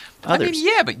camera and others. I mean,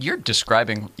 yeah, but you're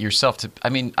describing yourself to. I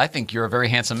mean, I think you're a very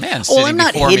handsome man. Oh, Sitting I'm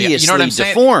not before me. You know what hideously I'm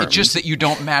saying? deformed. It's just that you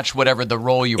don't match whatever the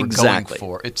role you were Exactly.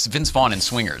 going for. It's Vince Vaughn in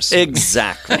Swingers.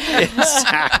 Exactly.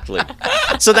 Exactly.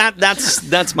 So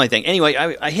that's my thing. Anyway,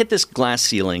 I hit this glass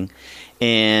ceiling,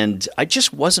 and I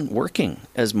just wasn't working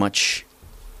as much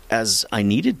as I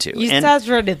needed to. You And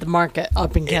saturated the market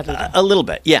up in Canada. a little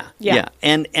bit, yeah. Yeah.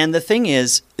 And the thing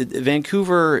is,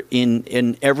 Vancouver,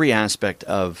 in every aspect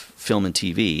of film and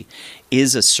TV,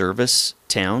 is a service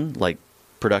town. Like,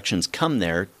 productions come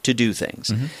there to do things.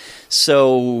 Mm-hmm.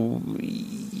 So,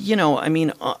 I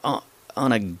mean,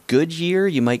 on a good year,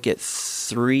 you might get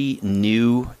 3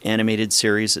 new animated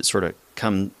series that sort of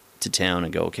come to town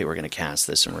and go, okay, we're going to cast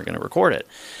this and we're going to record it.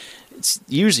 It's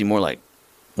usually more like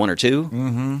 1 or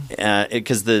 2,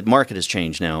 because the market has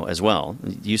changed now as well.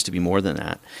 It used to be more than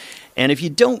that. And if you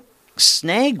don't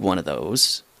snag one of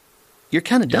those, you're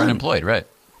kind of You're done. unemployed, right?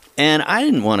 And I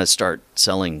didn't want to start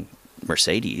selling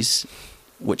Mercedes,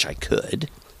 which I could,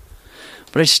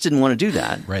 but I just didn't want to do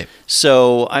that. Right.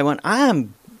 So I went,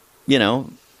 I'm,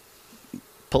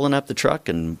 pulling up the truck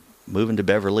and moving to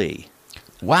Beverly.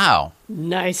 Wow.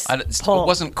 Nice. It pull.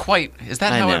 wasn't quite. Is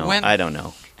that how it went? I don't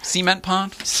know. Cement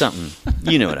Pond? Something.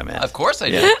 You know what I meant. Of course I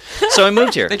Yeah. did. So I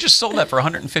moved here. They just sold that for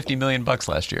 $150 million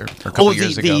last year, or a couple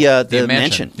years ago. The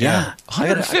mansion. Yeah.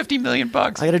 $150 million. I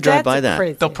got to drive That's by that.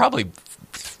 crazy. They'll probably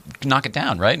knock it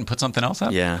down, right, and put something else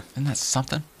up. Yeah. Isn't that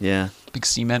something? Yeah. Big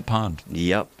cement pond.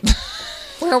 Yep.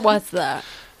 Where was that?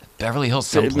 Beverly Hills,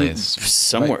 someplace.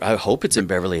 Somewhere. Right. I hope it's in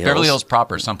Beverly Hills. Beverly Hills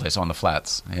proper, someplace on the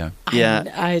flats. Yeah. Yeah.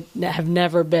 I have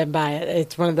never been by it.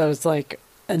 It's one of those like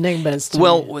enigmas. To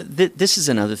Well, me. this is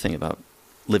another thing about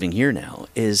living here now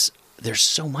is there's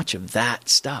so much of that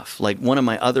stuff. Like one of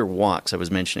my other walks, I was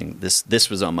mentioning this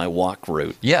was on my walk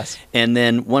route. Yes. And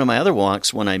then one of my other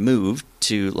walks when I moved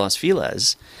to Los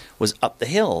Feliz was up the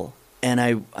hill, and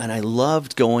I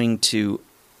loved going to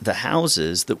the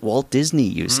houses that Walt Disney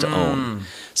used to own.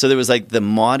 So there was like the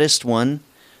modest one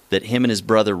that him and his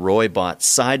brother Roy bought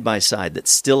side by side that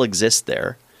still exists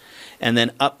there. And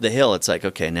then up the hill, it's like,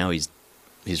 okay, now he's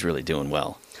really doing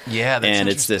well. Yeah, that's and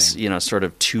it's this interesting. sort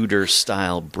of Tudor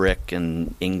style brick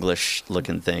and English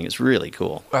looking thing. It's really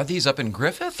cool. Are these up in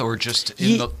Griffith or just in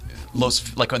Ye- the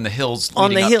like on the hills On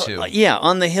the leading hill, up to yeah,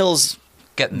 on the hills,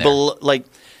 getting there?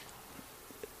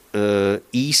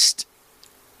 east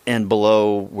and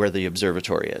below where the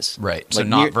observatory is. Right. So Like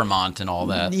not near- Vermont and all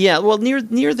that. Yeah, well, near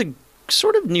the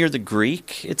sort of near the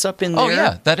Greek. It's up in there. Oh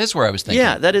yeah, that is where I was thinking.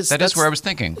 Yeah, that's where I was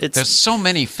thinking. it's- There's so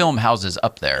many film houses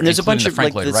up there. And there's a bunch including of the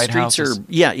Frank like Lloyd the Wright streets houses. are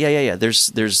yeah.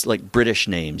 There's like British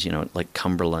names, like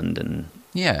Cumberland and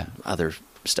Yeah. other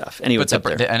stuff. Anyway, But it's up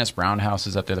there. the Ennis Brown house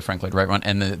is up there, the Frank Lloyd Wright one,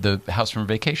 and the house from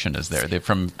Vacation is there. They're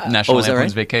from National is that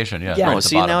Lampoon's right? Vacation. Yeah. Yeah. right Oh, at the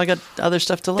see, bottom. now I got other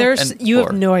stuff to look. There's and you have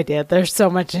for. no idea. There's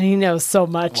so much, and he knows so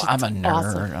much. Well, I'm a It's nerd.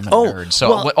 awesome. I'm a Oh, nerd. So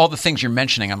well- all the things you're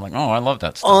mentioning, I'm like, oh, I love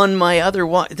that stuff. On my other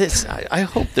walk, I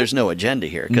hope there's no agenda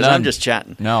here because None. I'm just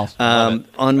chatting. No, love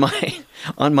it.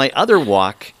 On my other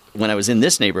walk, when I was in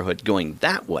this neighborhood going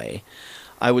that way,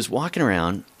 I was walking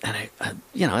around and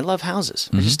I love houses.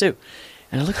 I just do.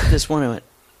 And I looked at this one and I went,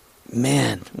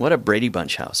 man, what a Brady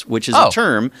Bunch house, which is Oh. a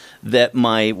term that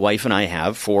my wife and I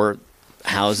have for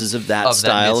houses of that Of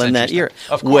style and that mid-century era.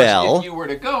 stuff. Of course, well, if you were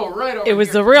to go right over It was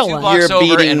here, the real 2 one. blocks you're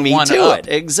over beating and me one to up. it.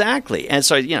 Exactly. And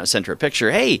so I sent her a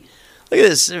picture. Hey, look at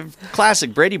this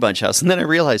classic Brady Bunch house. And then I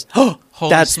realized, Holy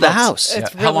that's smokes. the house. Yeah.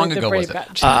 It's How long really ago the was Brady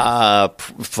it?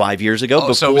 Bunch. 5 years ago,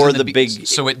 Oh, so it was before in the be- big.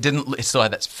 So it still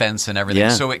had that fence and everything. Yeah.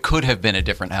 So it could have been a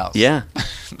different house. Yeah.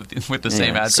 With the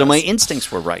same Yeah. address. So my instincts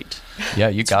were right. yeah,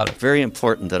 you got it. Very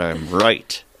important that I'm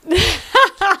right.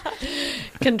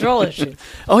 Control issue.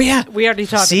 Oh yeah, We already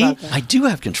talked See, about that. I do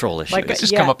have control issues. Like It's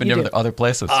just Yeah, come up in you different do. other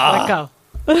places. Let go.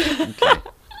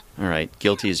 All right,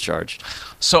 guilty as charged.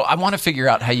 So I want to figure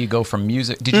out how you go from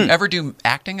music. Did you ever do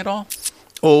acting at all?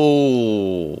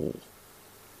 Oh.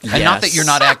 And not that you're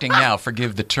not acting now,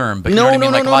 forgive the term, but you No, know what I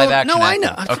mean? no, Like no, live no, action no, I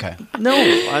acting.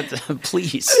 know. Okay. No,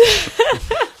 please.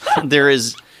 There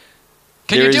is.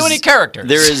 Can there you do is- any characters?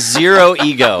 There is zero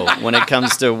ego when it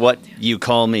comes to what you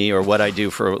call me or what I do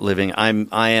for a living. I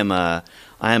am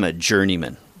a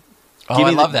journeyman. Oh, Give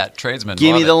I me love the- that. Tradesman. Give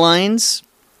me Love the it. lines.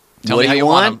 Tell what me do how you you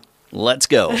want want? Let's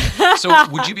go. So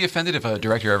would you be offended if a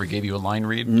director ever gave you a line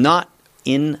read? Not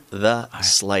in the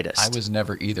slightest. I was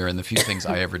never either, and the few things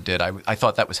I ever did, I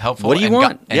thought that was helpful. What do you and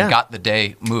want? Got, Yeah. and got the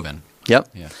day moving. Yep.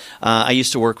 Yeah. I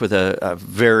used to work with a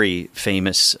very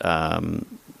famous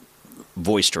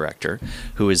voice director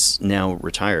who is now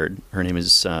retired. Her name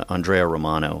is Andrea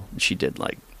Romano. She did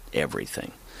like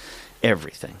everything.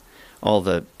 All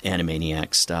the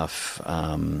Animaniacs stuff.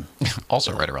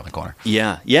 Also right around the corner.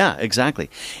 Yeah, exactly.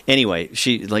 Anyway,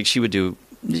 she would do.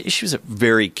 She was a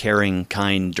very caring,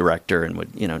 kind director, and would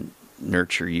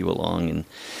nurture you along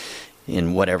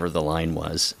in whatever the line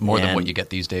was. More than And- what you get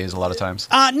these days a lot of times.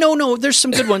 No. There's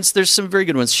some good ones. There's some very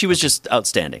good ones. She was just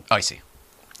outstanding. I see.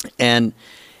 And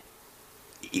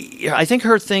I think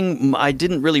her thing, I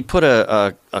didn't really put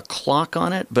a clock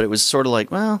on it, but it was sort of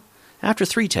like, well, after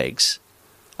 3 takes,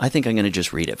 I think I'm going to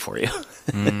just read it for you.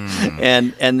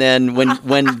 and then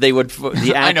when they would,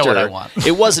 the actor, I know what I want.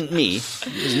 It wasn't me.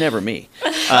 It was never me.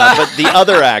 But the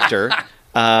other actor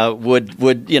would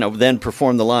then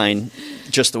perform the line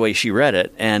just the way she read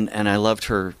it. And I loved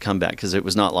her comeback because it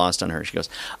was not lost on her. She goes,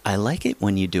 I like it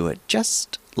when you do it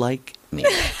just like me.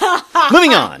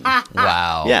 Moving on.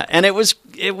 Wow. Yeah, and it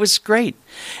was great,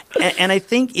 and I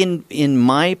think in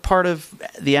my part of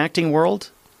the acting world,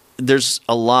 there's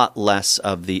a lot less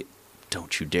of the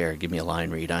 "don't you dare give me a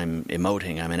line read, I'm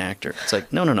emoting, I'm an actor." It's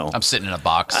like no. I'm sitting in a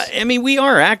box. I mean, we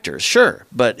are actors, sure,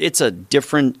 but it's a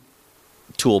different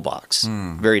toolbox,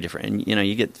 very different. And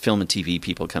you get film and TV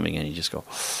people coming in, and you just go,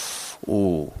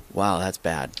 "Oh, wow, that's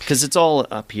bad," because it's all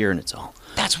up here and it's all.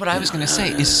 That's what I was going to say.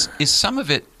 Is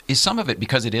some of it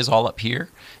because it is all up here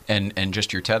and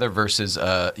just your tether versus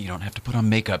you don't have to put on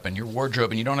makeup and your wardrobe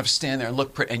and you don't have to stand there and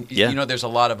look pretty. And there's a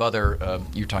lot of other.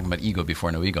 You're talking about ego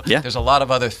before no ego. Yeah. There's a lot of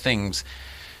other things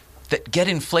that get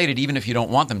inflated even if you don't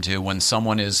want them to when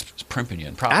someone is primping you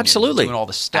and propping Absolutely. you and doing all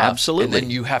the stuff. Absolutely. And then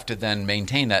you have to then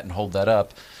maintain that and hold that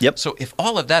up. Yep. So if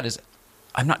all of that is,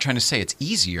 I'm not trying to say it's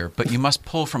easier, but you must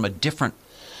pull from a different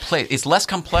place. It's less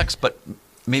complex, but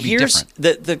maybe Here's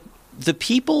different. the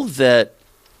people that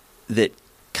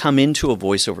come into a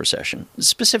voiceover session,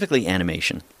 specifically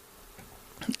animation.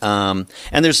 And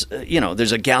there's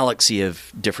a galaxy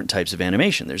of different types of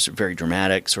animation. There's very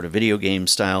dramatic sort of video game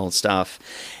style stuff,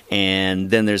 and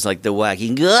then there's like the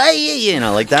wacky,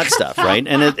 like that stuff, right?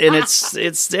 And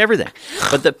it's everything.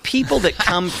 But the people that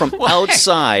come from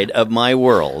outside of my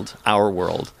world, our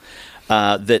world,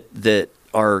 that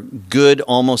are good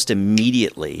almost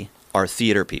immediately are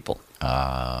theater people,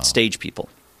 stage people.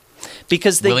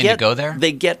 because they willing get to go there.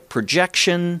 They get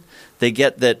projection. They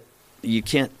get that you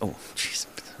can't. Oh, jeez.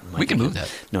 We can move that.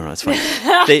 No, it's fine.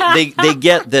 they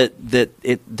get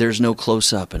that there's no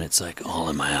close up and it's like all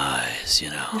in my eyes,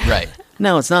 Right.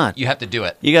 No, it's not. You have to do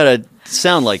it. You got to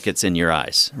sound like it's in your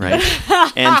eyes, right?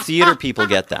 And theater people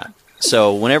get that.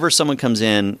 So whenever someone comes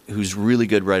in who's really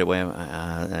good right away,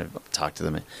 I talk to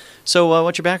them. So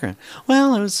what's your background?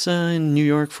 Well, I was in New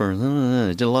York for I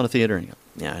did a lot of theater. And you go,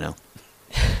 yeah, I know.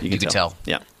 You can tell.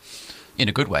 Yeah. In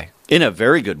a good way. In a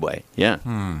very good way. Yeah.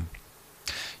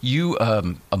 You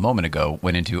a moment ago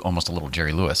went into almost a little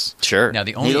Jerry Lewis. Sure. Now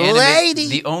the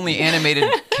only animated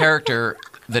character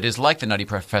that is like the Nutty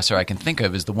Professor I can think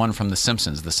of is the one from The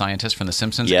Simpsons, the scientist from The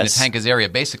Simpsons. Yes. And it's Hank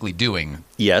Azaria basically doing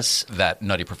that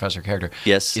Nutty Professor character.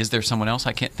 Yes. Is there someone else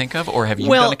I can't think of? Or have you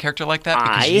Well, done a character like that?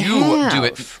 Because I you have. do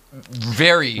it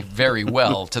very, very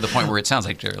well to the point where it sounds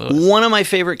like Jerry Lewis. One of my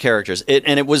favorite characters,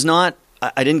 and it was not,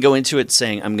 I didn't go into it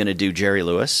saying I'm going to do Jerry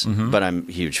Lewis, but I'm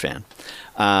a huge fan.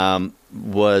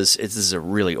 This is a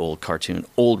really old cartoon,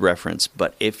 old reference,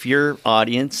 but if your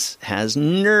audience has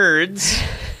nerds,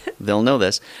 they'll know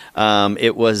this.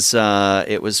 It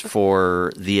was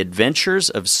for The Adventures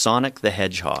of Sonic the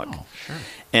Hedgehog. Oh, sure.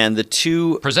 And the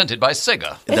two presented by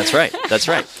Sega. That's right. That's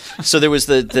right. So there was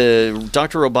the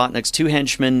Dr. Robotnik's two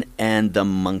henchmen and the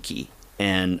monkey,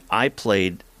 and I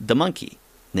played the monkey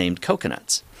named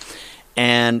Coconuts.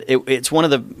 And it's one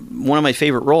of my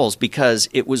favorite roles because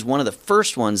it was one of the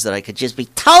first ones that I could just be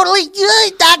totally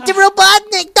good. Dr.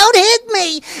 Robotnik, don't hit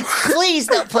me. Please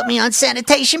don't put me on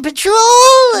sanitation patrol.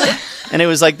 And it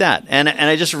was like that. And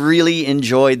I just really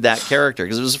enjoyed that character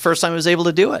because it was the first time I was able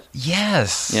to do it.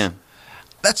 Yes. Yeah.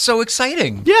 That's so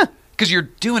exciting. Yeah. Because you're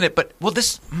doing it, but, well,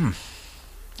 this...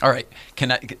 All right.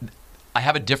 I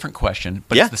have a different question,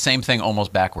 but it's the same thing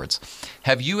almost backwards.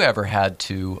 Have you ever had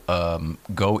to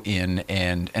go in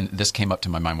and this came up to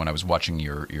my mind when I was watching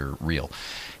your reel.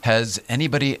 Has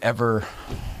anybody ever...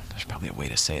 There's probably a way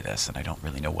to say this, and I don't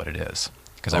really know what it is.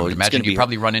 Because I would imagine you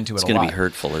probably run into it a lot. It's going to be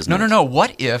hurtful, isn't it? No.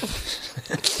 What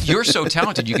if you're so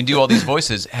talented, you can do all these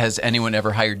voices. Has anyone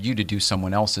ever hired you to do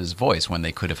someone else's voice when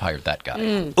they could have hired that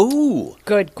guy? Ooh.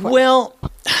 Good question. Well...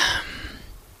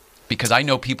 Because I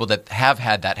know people that have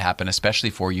had that happen, especially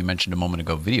for, you mentioned a moment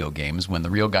ago, video games, when the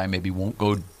real guy maybe won't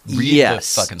go read the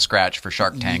fucking scratch for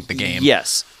Shark Tank, the game.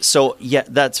 Yes. So, yeah,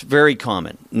 that's very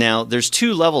common. Now, there's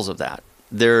two levels of that.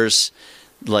 There's,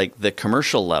 like, the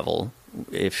commercial level,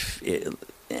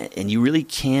 and you really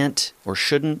can't or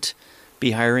shouldn't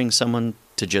be hiring someone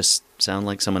to just sound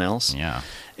like someone else. Yeah.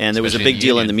 And there was a Especially big in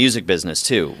deal in union. the music business,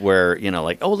 too, where,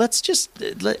 let's just,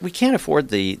 we can't afford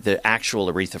the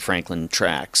actual Aretha Franklin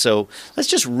track, so let's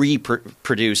just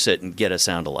reproduce it and get a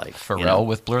sound alike. Pharrell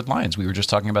with Blurred Lines. We were just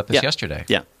talking about this yesterday.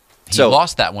 Yeah. He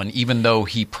lost that one, even though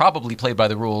he probably played by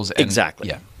the rules. And, Exactly.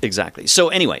 Yeah. Exactly. So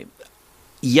anyway,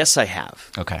 yes, I have.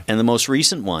 Okay. And the most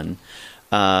recent one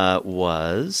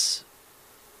was...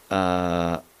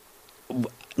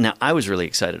 Now, I was really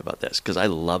excited about this because I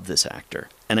love this actor.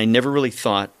 And I never really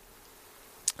thought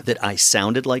that I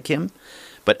sounded like him.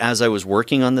 But as I was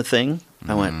working on the thing,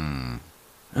 I went,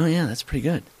 oh, yeah, that's pretty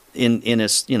good. In a,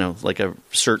 like a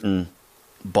certain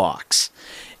box.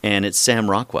 And it's Sam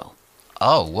Rockwell.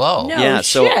 Oh, whoa. No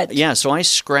shit. So I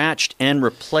scratched and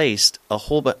replaced a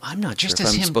whole bunch. I'm not Just sure if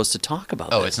as I'm him. supposed to talk about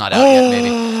Oh, this. it's not out yet, maybe.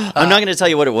 I'm not going to tell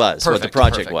you what it was, what the Perfect,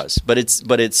 project perfect. was, but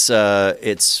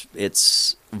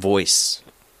it's voice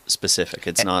specific.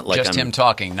 It's not like just him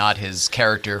talking, not his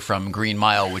character from Green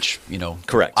Mile, which,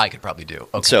 Correct. I could probably do.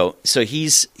 Okay. So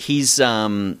he's it's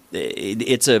an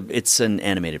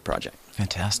animated project.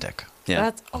 Fantastic. Yeah.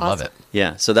 That's awesome. I love it.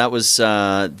 Yeah, so that was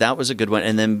a good one,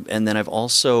 and then I've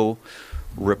also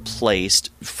replaced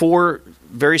for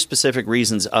very specific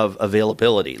reasons of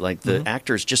availability. Like the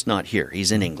actor's just not here;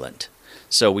 he's in England,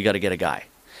 so we got to get a guy.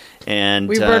 And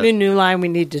We wrote a new line. We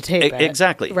need to tape it.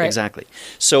 Exactly, Right. exactly.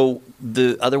 So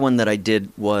the other one that I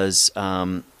did was,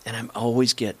 and I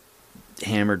always get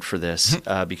hammered for this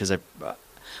because I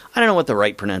don't know what the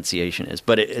right pronunciation is,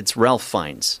 but it's Ralph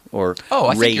Fiennes or Oh,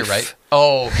 I Rafe, think you're right.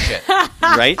 Oh, shit.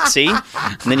 right? See,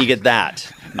 and then you get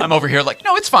that. I'm over here like,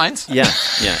 no, it's fine. Yeah.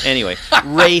 Anyway,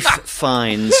 Rafe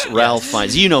Fiennes, Ralph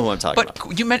Fiennes. You know who I'm talking about.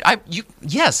 But you meant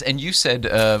yes, and you said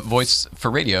voice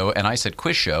for radio, and I said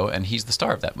quiz show, and he's the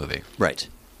star of that movie. Right.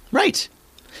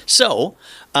 So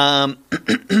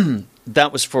that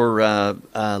was for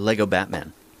Lego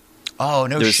Batman. Oh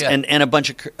no shit! And a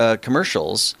bunch of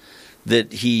commercials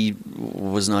that he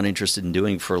was not interested in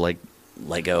doing for like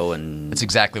Lego and. That's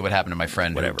exactly what happened to my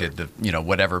friend Whatever. who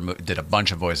did did a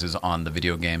bunch of voices on the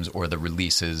video games or the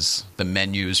releases, the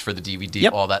menus for the DVD,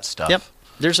 Yep. all that stuff. Yep.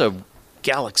 There's a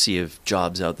galaxy of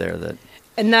jobs out there that.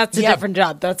 And that's a different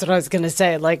job. That's what I was going to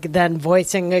say. Like, then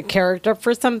voicing a character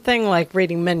for something, like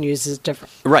reading menus is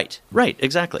different. Right,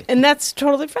 exactly. And that's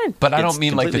totally fine. But I don't It's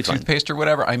mean like the completely fine. toothpaste or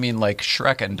whatever. I mean like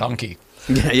Shrek and Donkey.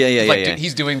 Yeah. Like, dude,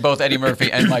 he's doing both Eddie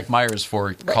Murphy and Mike Myers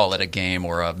for call it a game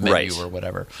or a menu or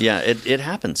whatever. Yeah, it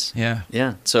happens.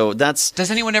 Yeah. So that's.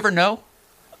 Does anyone ever know?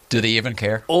 Do they even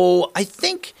care? Oh, I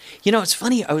think it's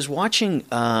funny. I was watching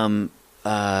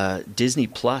Disney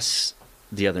Plus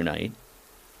the other night,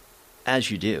 as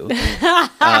you do,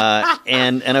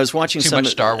 and I was watching Too much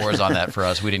Star Wars on that for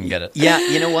us. We didn't get it. Yeah,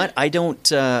 you know what? I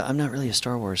don't. I'm not really a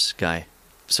Star Wars guy,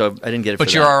 so I didn't get it. But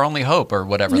for you're that. our only hope, or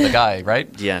whatever. The guy, right?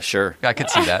 Yeah, sure. I could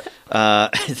see that.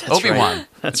 That's Obi-Wan. right.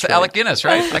 It's Alec Guinness,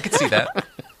 right? I could see that.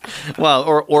 Well,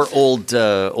 or old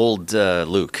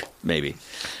Luke, maybe.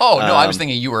 Oh no, I was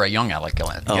thinking you were a young Alec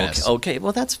Guinness. Okay.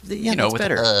 Well, that's You know, that's with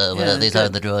better. these are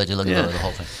the droids. You look at the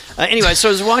whole thing. Anyway, so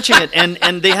I was watching it,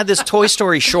 and they had this Toy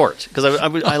Story short because I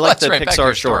like That's the right, back to Pixar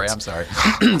your story. shorts. I'm sorry.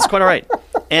 It's quite all right.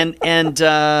 And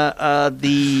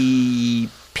the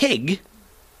pig,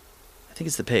 I think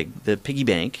it's the piggy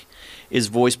bank, is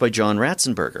voiced by John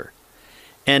Ratzenberger.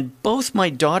 And both my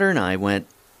daughter and I went,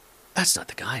 that's not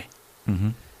the guy. Mm-hmm.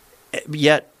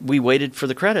 Yet we waited for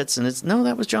the credits, and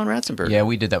that was John Ratzenberger. Yeah,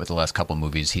 we did that with the last couple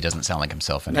movies. He doesn't sound like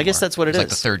himself anymore. I guess that's what it It's like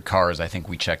is. the third Cars. I think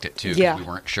we checked it too. 'Cause Yeah. we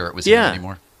weren't sure it was Yeah. him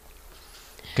anymore.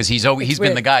 Because he's been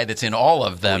weird. the guy that's in all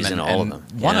of them. He's and, in all and of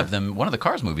them. One Yeah. of them, one of the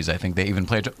Cars movies, I think they even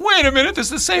played. Wait a minute, this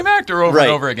is the same actor over right,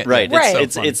 and over again. Right, Yeah, Right. so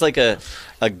It's funny. it's like a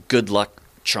good luck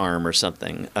charm or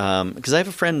something. Because I have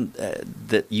a friend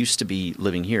that used to be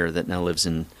living here that now lives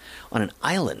on an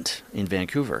island in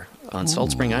Vancouver, on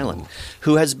Salt Spring Island,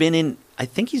 who has been in. I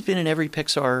think he's been in every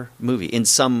Pixar movie in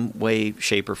some way,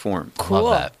 shape, or form. Cool.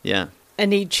 Love that. Yeah.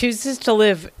 And he chooses to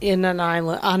live on an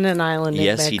island in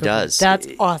Yes, he Vancouver. does. That's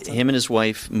awesome. Him and his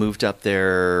wife moved up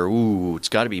there. It's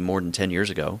got to be more than 10 years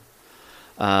ago,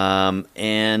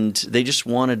 and they just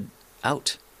wanted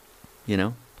out.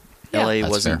 Yeah. LA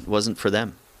That's wasn't for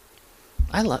them.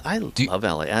 I love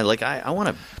LA. I want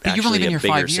to. But you've only been here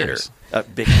bigger 5 sitter. years.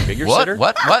 Bigger What? sitter.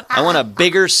 What? I want a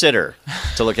bigger sitter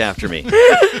to look after me.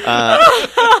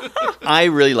 I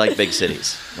really like big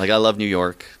cities. Like I love New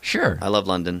York. Sure. I love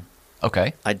London.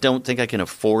 Okay. I don't think I can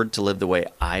afford to live the way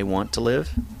I want to live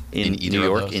in either New of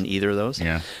York, those? in either of those.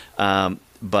 Yeah.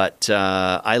 But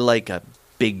I like a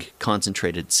big,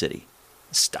 concentrated city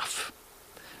stuff.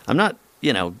 I'm not,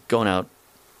 going out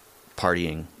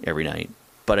partying every night,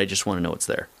 but I just want to know it's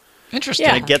there. Interesting.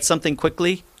 Yeah. Can I get something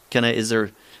quickly? Is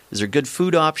there good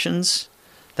food options?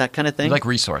 That kind of thing. You like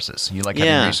resources. You like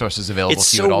having resources available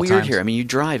It's to you so at all weird times. here. I mean, you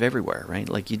drive everywhere, right?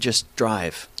 Like you just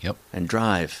drive. Yep. And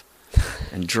drive.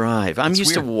 And drive. I'm It's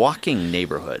used to weird. walking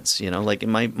neighborhoods, like in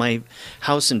my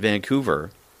house in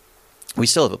Vancouver, we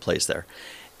still have a place there,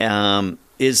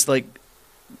 is like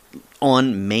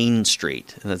on Main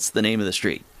Street. That's the name of the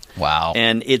street. Wow.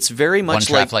 And it's very much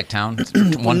one traffic light town.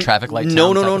 One traffic light town.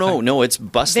 No, type of thing? no. It's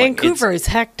bustling. Vancouver is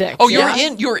hectic. Oh, Yeah.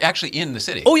 you're actually in the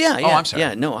city. Oh yeah. Oh, I'm sorry.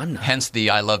 Yeah, no, I'm not. Hence the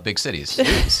I love big cities.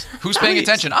 Who's paying Please.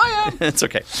 attention? I am. That's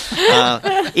okay.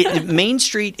 Main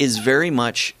Street is very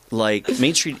much like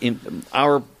Main Street. In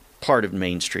our part of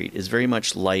Main Street is very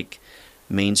much like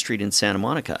Main Street in Santa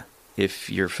Monica. If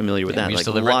you're familiar with Yeah, that, we used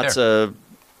like to live right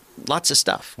lots of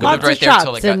stuff. We lived right there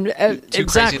until it got and, too crazy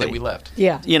exactly. that we left.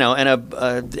 Yeah.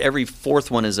 And every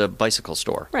fourth one is a bicycle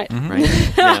store. Right. Right.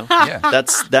 Yeah.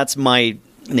 That's my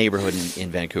neighborhood in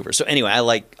Vancouver. So anyway, I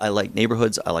like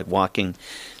neighborhoods. I like walking.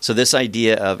 So this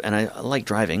idea of, and I like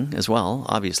driving as well,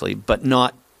 obviously, but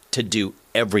not to do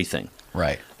everything.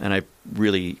 Right. And I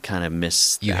really kind of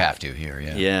miss that. You have to here,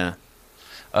 yeah. Yeah.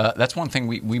 That's one thing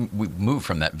we moved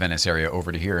from that Venice area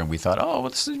over to here, and we thought, I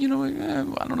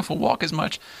don't know if we'll walk as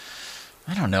much.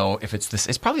 I don't know if it's this.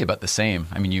 It's probably about the same.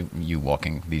 I mean, you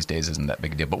walking these days isn't that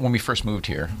big a deal. But when we first moved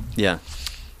here, Yeah.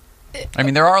 I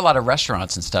mean, there are a lot of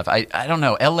restaurants and stuff. I don't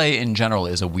know. LA in general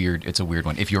is a weird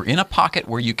one. If you're in a pocket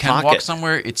where you can walk Pocket.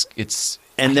 somewhere, it's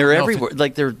And I they're don't know if everywhere.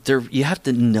 Like they're you have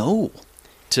to know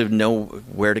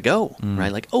where to go,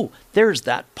 right? Like, oh, there's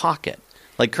that pocket.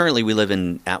 Like currently we live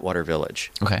in Atwater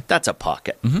Village. Okay. That's a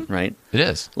pocket, right? it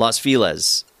is. Los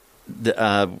Feliz.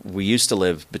 We used to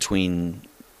live between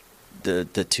the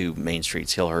two main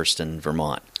streets, Hillhurst and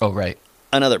Vermont. Oh, right.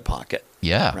 Another pocket.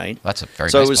 Yeah. Right. That's a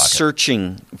very So nice I was pocket.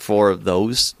 searching for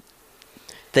those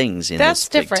things in That's this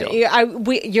big different.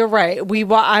 tilt. You're right.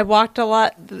 I walked a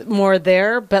lot more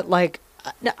there, but like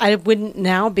I wouldn't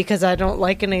now because I don't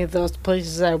like any of those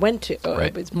places I went to. Right.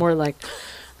 It was more like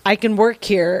I can work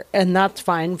here and that's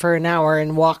fine for an hour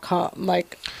and walk home.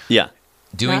 Like Yeah.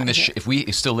 doing this, if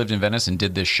we still lived in Venice and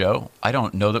did this show, I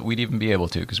don't know that we'd even be able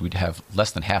to because we'd have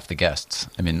less than half the guests.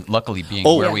 I mean, luckily being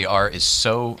where we are is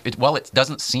so, while it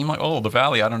doesn't seem like, the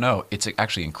valley, I don't know, it's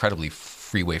actually incredibly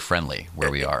freeway friendly where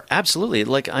we are. Absolutely.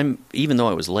 Like even though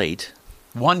I was late.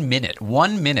 1 minute.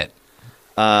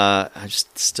 I'm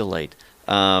just still late.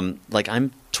 Like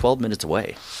I'm 12 minutes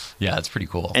away. Yeah, that's pretty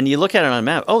cool. And you look at it on a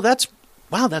map. Oh, that's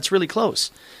really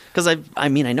close. Because I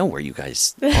know where you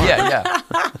guys are. Yeah.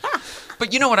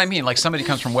 But you know what I mean? Like somebody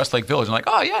comes from Westlake Village and like,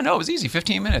 oh yeah, no, it was easy,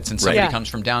 15 minutes. And somebody comes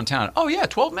from downtown. Oh yeah,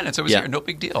 12 minutes. I was here, no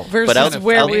big deal. Versus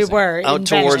where we were out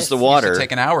towards the water. It used to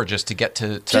take an hour just to get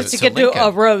to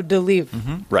a road to leave.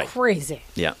 Mm-hmm. Right. Crazy.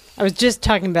 Yeah. I was just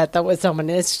talking about that with someone.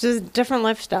 It's just a different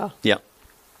lifestyle. Yeah.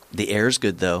 The air's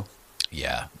good though.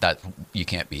 Yeah, that you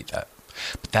can't beat that.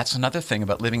 But that's another thing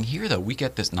about living here, though. We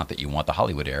get this, not that you want the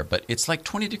Hollywood air, but it's like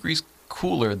 20 degrees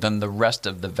cooler than the rest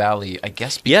of the valley, I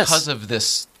guess, because of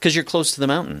this. Because you're close to the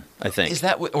mountain, I think. Is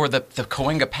that or the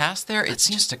Cahuenga Pass there? It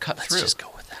seems to cut through. Let's just go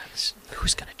with that.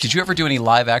 Who's going to? Did you ever do any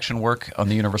live action work on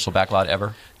the Universal Backlot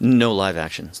ever? No live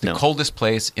actions. The coldest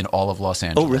place in all of Los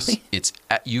Angeles. Oh, really? It's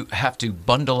you have to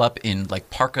bundle up in like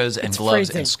parkas and gloves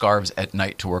and scarves at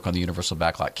night to work on the Universal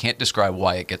Backlot. Can't describe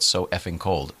why it gets so effing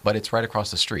cold, but it's right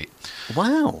across the street.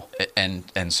 Wow. And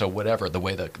so whatever, the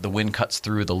way the wind cuts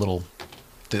through the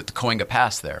Cahuenga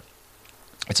Pass there.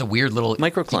 It's a weird little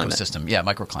microclimate ecosystem. Yeah,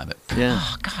 microclimate. Yeah.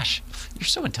 Oh, gosh, you're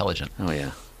so intelligent. Oh,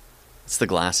 yeah. It's the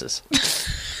glasses.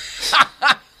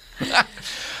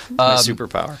 My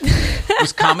superpower.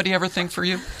 Was comedy ever a thing for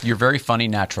you? You're very funny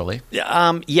naturally.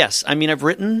 Yes. I mean, I've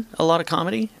written a lot of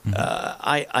comedy. Mm-hmm.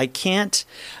 I can't.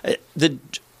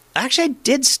 Actually, I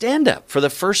did stand up for the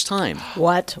first time.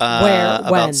 What? Where? When?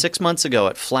 About 6 months ago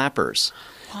at Flappers.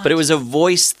 What? But it was a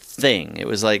voice thing. It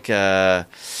was like. I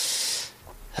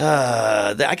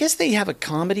guess they have a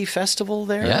comedy festival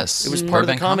there. Yes. It was part of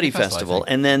the comedy festival.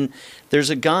 And then there's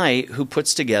a guy who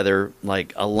puts together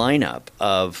like a lineup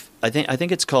of, I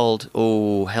think it's called,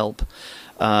 help,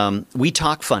 We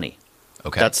Talk Funny.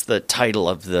 Okay. That's the title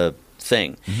of the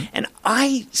thing. Mm-hmm. And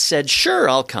I said, sure,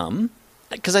 I'll come,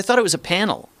 because I thought it was a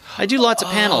panel. I do lots of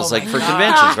panels for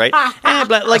conventions, right?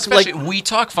 Especially We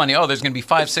Talk Funny. Oh, there's going to be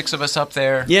 5-6 of us up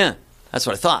there. Yeah, that's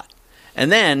what I thought.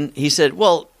 And then he said,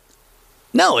 well,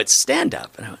 no, it's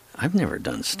stand-up. And I went, I've never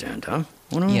done stand-up.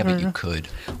 Yeah, but you could.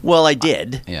 Well, I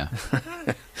did. Yeah.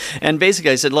 And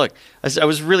basically I said, look, I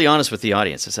was really honest with the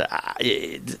audience. I said,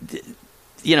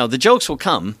 the jokes will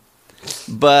come,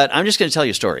 but I'm just going to tell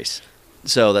you stories.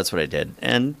 So that's what I did.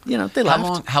 And, they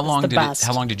laughed. How long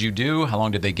did you do? How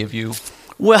long did they give you?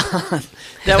 Well,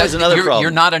 that was another problem.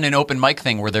 You're not in an open mic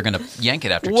thing where they're going to yank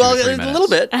it after 2 or 3 minutes. A little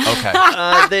bit.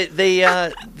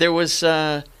 Okay. There was,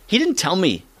 he didn't tell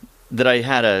me that I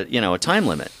had a time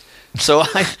limit. So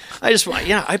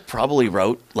I probably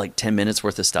wrote like 10 minutes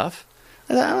worth of stuff.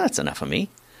 I thought, that's enough of me.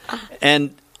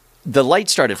 And the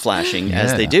lights started flashing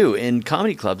as they do in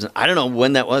comedy clubs. And I don't know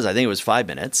when that was. I think it was 5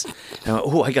 minutes. And I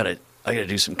went, I gotta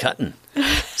do some cutting.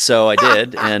 So I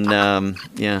did. And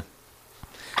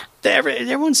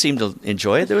everyone seemed to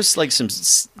enjoy it. There was like some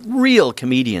real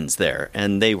comedians there,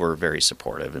 and they were very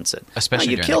supportive and said,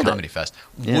 especially during the Comedy Fest.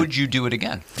 Yeah. Would you do it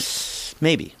again?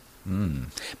 Maybe.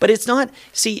 But it's not.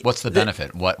 See, what's the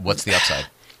benefit? What's the upside?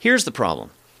 Here's the problem.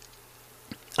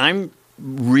 I'm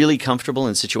really comfortable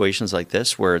in situations like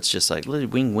this where it's just like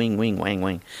wing, wing, wing, wang,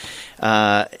 wang.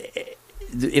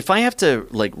 If I have to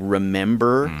like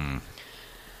remember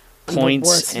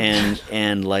points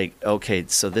and like, okay,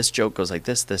 so this joke goes like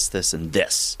this, and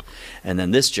this, and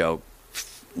then this joke,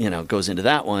 goes into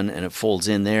that one and it folds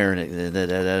in there and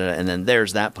then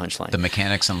there's that punchline. The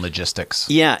mechanics and logistics.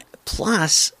 Yeah.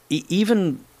 Plus,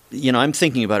 even, I'm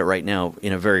thinking about it right now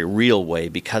in a very real way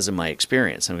because of my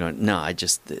experience. I'm going, no,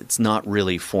 it's not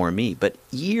really for me. But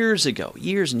years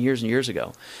and years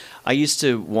ago, I used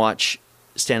to watch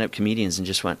stand-up comedians and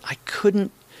just went, I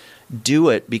couldn't do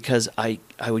it because I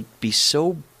would be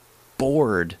so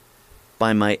bored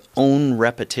by my own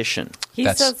repetition. He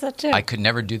says that too. I could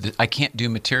never do this. I can't do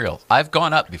material. I've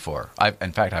gone up before.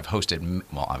 In fact, I've hosted,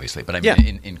 well, obviously, but I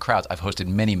mean, in crowds, I've hosted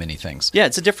many, many things. Yeah,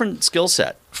 it's a different skill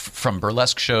set. From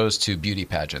burlesque shows to beauty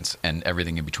pageants and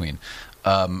everything in between.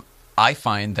 I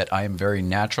find that I am very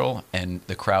natural, and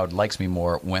the crowd likes me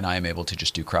more when I am able to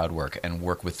just do crowd work and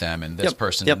work with them and this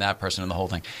person and that person and the whole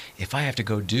thing. If I have to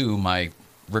go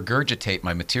regurgitate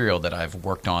my material that I've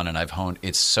worked on and I've honed,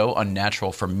 it's so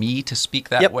unnatural for me to speak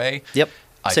that way. Yep.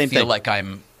 I feel like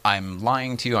I'm I'm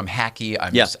lying to you. I'm hacky.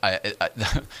 Yeah.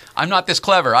 I'm not this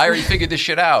clever. I already figured this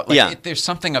shit out. Like, Yeah. There's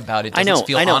something about it. I Doesn't know,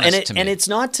 feel I know, honest to me. and it's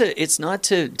not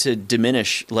to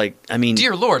diminish. Like, I mean,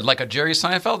 Dear Lord, like a Jerry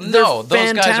Seinfeld. they're No,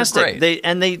 those guys are great.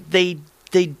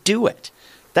 They do it.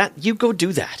 That you go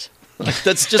do that. Like,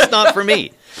 that's just not for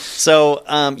me. So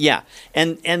yeah,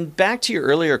 and back to your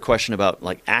earlier question about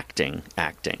like acting.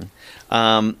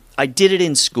 I did it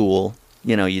in school.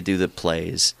 You know, you do the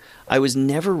plays. I was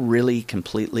never really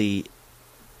completely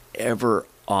ever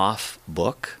off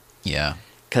book. Yeah.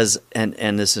 Because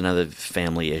and this is another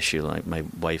family issue. Like my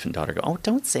wife and daughter go, "Oh,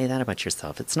 don't say that about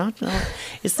yourself. It's not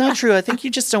true. I think you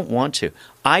just don't want to."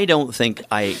 I don't think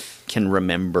I can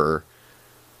remember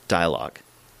dialogue.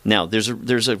 Now, there's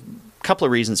a couple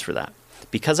of reasons for that.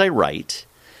 Because I write,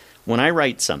 when I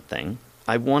write something,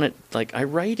 I want it like I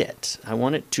write it. I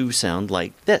want it to sound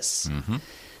like this. Mm-hmm.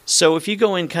 So if you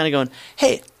go in kind of going,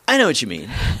 "Hey, I know what you mean.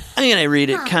 I'm going to read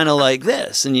it kind of like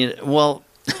this," and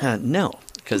no.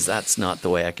 Because that's not the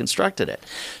way I constructed it.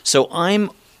 So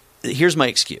here's my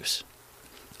excuse.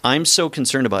 I'm so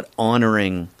concerned about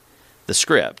honoring the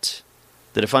script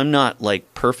that if I'm not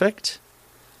like perfect,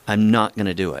 I'm not going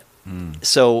to do it.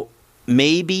 So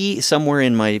maybe somewhere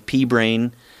in my pea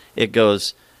brain, it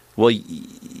goes, well,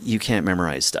 you can't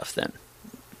memorize stuff then.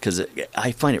 Because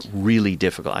I find it really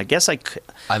difficult. I guess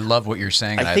I love what you're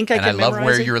saying. I think I can and I love memorize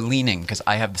where it. you're leaning because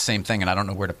I have the same thing and I don't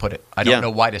know where to put it. I don't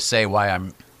know why to say why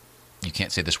I'm. You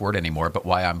can't say this word anymore, but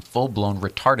why I'm full-blown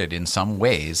retarded in some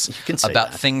ways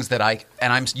about things that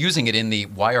and I'm using it in the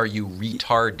why are you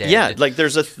retarded? Yeah, like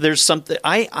there's something.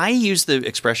 I use the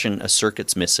expression a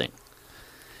circuit's missing.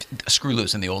 A screw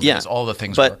loose in the old days. All the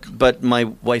things work. But my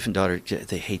wife and daughter,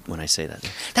 they hate when I say that.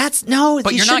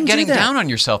 But you're not getting down on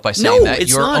yourself by saying that.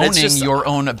 You're owning your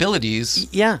own abilities.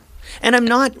 Yeah, and I'm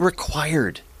not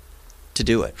required to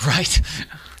do it. Right.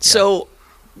 So.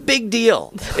 Big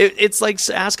deal. It's like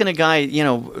asking a guy,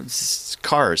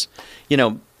 cars,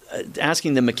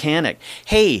 asking the mechanic,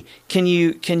 "Hey, can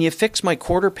you fix my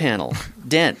quarter panel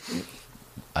dent?"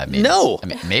 I mean, no. I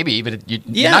mean, maybe, but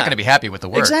you're not going to be happy with the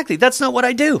work. Exactly. That's not what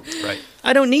I do. Right.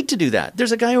 I don't need to do that.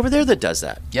 There's a guy over there that does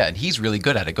that. Yeah, and he's really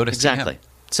good at it. Go to see him.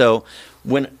 So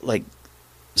when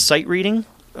sight reading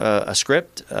a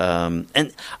script,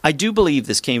 and I do believe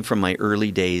this came from my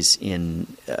early days in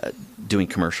doing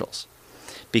commercials.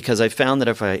 Because I found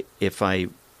that if I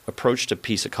approached a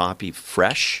piece of copy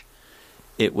fresh,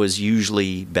 it was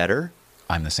usually better.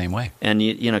 I'm the same way. And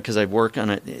because I work on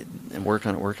it, and work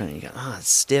on it, you go, it's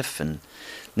stiff, and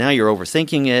now you're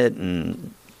overthinking it,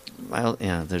 and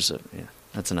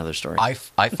that's another story. I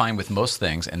find with most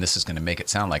things, and this is going to make it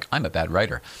sound like I'm a bad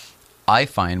writer. I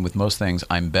find with most things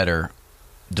I'm better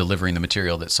delivering the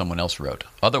material that someone else wrote.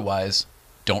 Otherwise,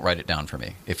 don't write it down for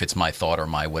me. If it's my thought or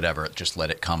my whatever, just let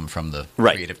it come from the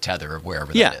creative tether of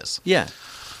wherever that is. Yeah.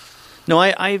 No, I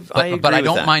agree but I with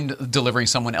don't that. mind delivering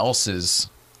someone else's,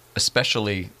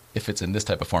 especially if it's in this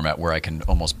type of format where I can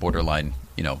almost borderline,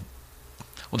 well,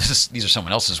 these are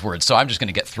someone else's words, so I'm just going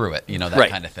to get through it, that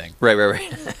kind of thing. Right.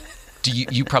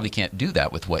 You probably can't do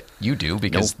that with what you do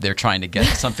because they're trying to get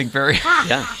something very.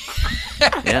 Yeah.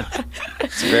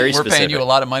 It's very specific. We're paying you a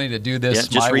lot of money to do this. Yeah,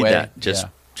 just my read way. that.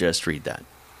 Just read that.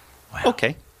 Wow.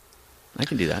 Okay, I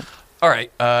can do that. All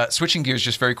right, switching gears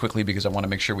just very quickly because I want to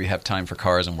make sure we have time for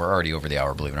cars, and we're already over the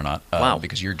hour, believe it or not. Wow.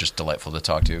 Because you're just delightful to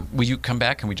talk to. Will you come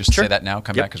back? Can we just say that now?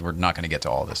 Come back because we're not going to get to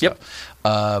all this stuff.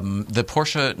 The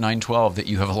Porsche 912 that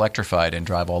you have electrified and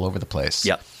drive all over the place.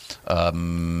 Yep.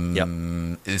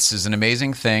 This is an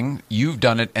amazing thing. You've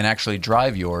done it and actually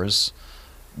drive yours.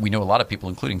 We know a lot of people,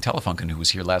 including Telefunken, who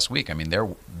was here last week. I mean, they're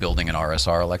building an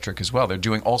RSR electric as well. They're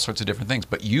doing all sorts of different things.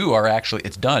 But you are actually,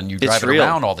 it's done. You drive it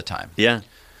around all the time. Yeah.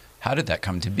 How did that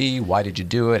come to be? Why did you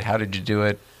do it? How did you do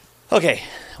it? Okay.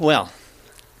 Well,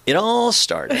 it all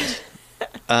started.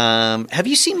 Have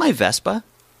you seen my Vespa?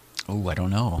 Oh, I don't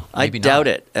know. I doubt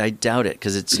it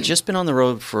because it's just been on the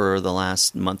road for the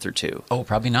last month or two. Oh,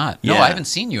 probably not. No, I haven't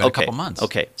seen you in a couple months.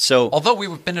 Okay, so although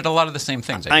we've been at a lot of the same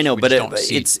things, I know, but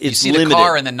it's you see limited. the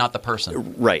car and then not the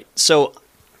person. Right. So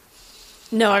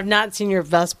no, I've not seen your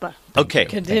Vespa. Okay,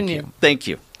 continue. Thank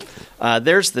you.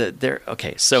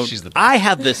 Okay, so I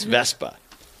have this Vespa.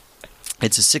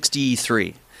 It's a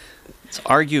 63. It's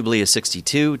arguably a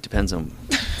 62. Depends on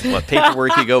what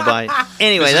paperwork you go by.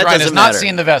 Anyway, that doesn't matter. Not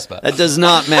seen the Vespa. That does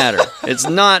not matter. It's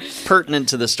not pertinent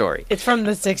to the story. It's from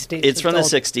the 60s. It's from the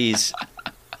 60s,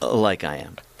 like I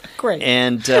am. Great.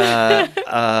 And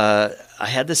I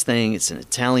had this thing. It's an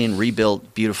Italian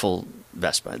rebuilt, beautiful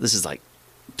Vespa. This is like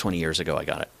 20 years ago I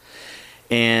got it.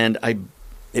 And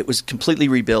it was completely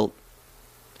rebuilt,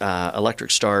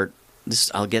 electric start,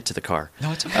 I'll get to the car.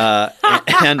 No, it's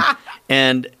okay.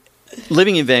 And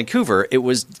living in Vancouver, it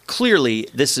was clearly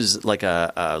this is like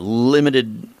a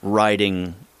limited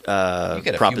riding you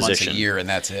get a proposition. few months a year, and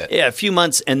that's it. Yeah, a few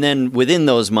months, and then within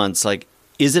those months, like,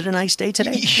 is it a nice day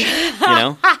today?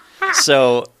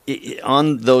 So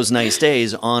on those nice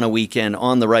days, on a weekend,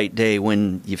 on the right day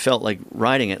when you felt like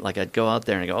riding it, like I'd go out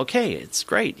there and I go, okay, it's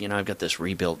great. I've got this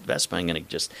rebuilt Vespa. I'm going to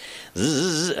just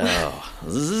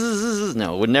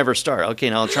no, it would never start. Okay,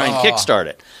 now I'll try and kickstart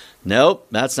it. Nope,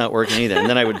 that's not working either. And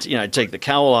then I would, I'd take the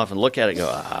cowl off and look at it and go,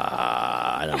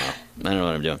 I don't know. I don't know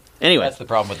what I'm doing. Anyway. That's the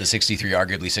problem with the 63,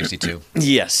 arguably 62.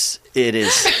 Yes, it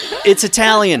is. It's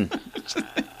Italian.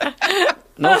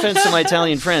 No offense to my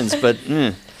Italian friends, but...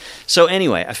 So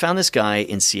anyway, I found this guy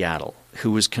in Seattle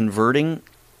who was converting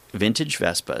vintage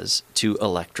Vespas to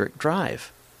electric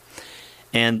drive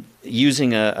and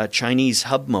using a Chinese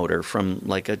hub motor from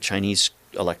like a Chinese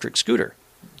electric scooter.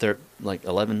 They're like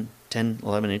 11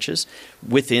 inches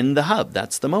within the hub.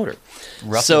 That's the motor.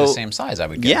 Roughly the same size, I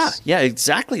would guess. Yeah,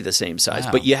 exactly the same size.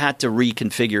 Wow. But you had to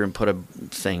reconfigure and put a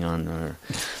thing on.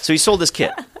 So he sold this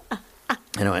kit.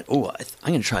 And I went, I'm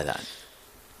going to try that.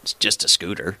 It's just a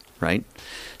scooter, right?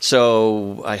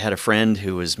 So I had a friend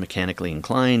who was mechanically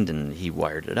inclined, and he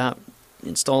wired it up,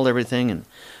 installed everything, and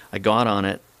I got on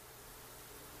it,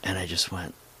 and I just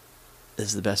went, this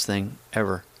is the best thing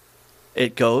ever.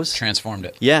 It goes. Transformed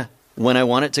it. Yeah. When I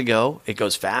want it to go, it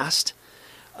goes fast.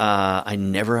 I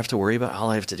never have to worry about it. All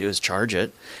I have to do is charge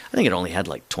it. I think it only had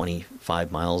like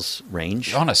 25 miles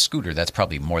range. On a scooter, that's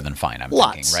probably more than fine, I'm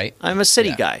Lots. thinking, right? I'm a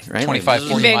city guy, right? 25,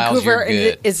 40 In miles, Vancouver,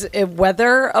 you're good. is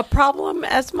weather a problem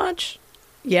as much?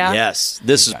 Yeah. Yes.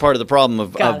 This is part of the problem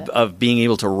Got it. of being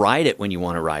able to ride it when you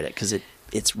want to ride it, because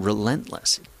it's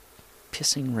relentless.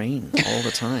 Pissing rain all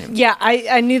the time. Yeah,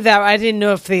 I knew that. I didn't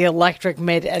know if the electric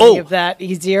made any of that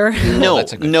easier. No,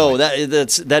 that's a good no, point.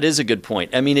 that is a good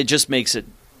point. I mean, it just makes it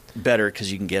better because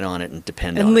you can get on it and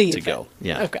depend And on leave it to go.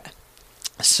 Yeah. Okay.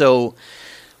 So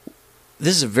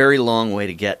this is a very long way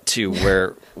to get to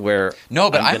where No,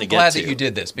 but I'm gonna glad get that to. you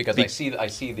did this because I see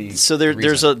the So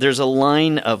there's a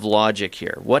line of logic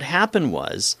here. What happened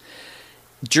was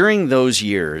during those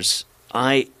years,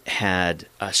 I had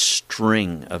a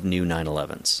string of new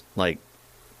 911s. Like,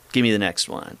 give me the next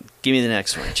one. Give me the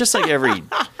next one. Just like every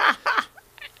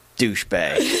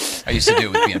douchebag. I used to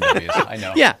do it with BMWs. I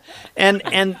know. Yeah, and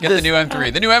Get the new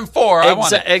M3, the new M4. I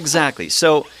want it. Exactly.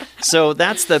 So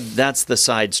that's the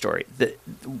side story.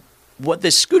 What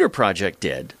this scooter project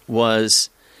did was,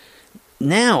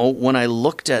 now when I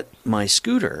looked at my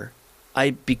scooter,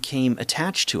 I became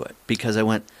attached to it because I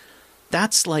went,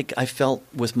 that's like I felt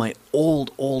with my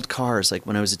old cars, like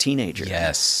when I was a teenager.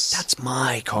 Yes. That's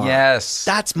my car. Yes.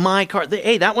 That's my car.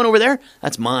 Hey, that one over there,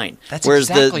 that's mine. That's Whereas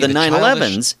exactly the the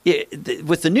 911s,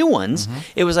 with the new ones,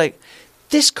 it was like,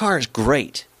 this car is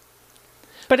great,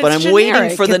 But but it's I'm waiting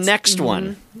generic. for the It's- next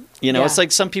one. You know, Yeah. it's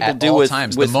like some people At do all with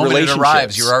times. with the moment relationships. it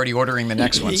arrives, you're already ordering the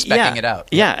next one, speccing it out.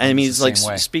 Yeah, I mean, It's it's like the same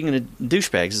way. speaking of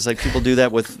douchebags, it's like people do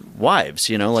that with wives.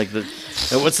 You know, like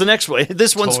what's the next one?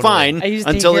 This one's Totally. fine I used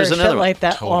until to hear there's another shit one. like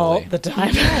that all Totally. the time.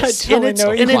 I Yes, totally and know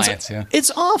what you it's, mean. Clients, yeah.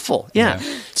 it's awful. Yeah.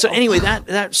 Yeah. So anyway,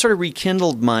 that sort of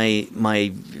rekindled my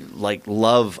like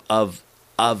love of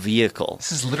a vehicle.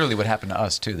 This is literally what happened to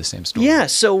us too. The same story. Yeah.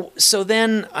 So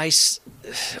then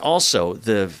also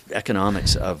the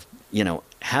economics of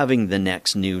having the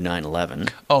next new 911.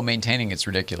 Oh, maintaining it's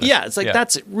ridiculous. Yeah, it's like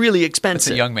that's really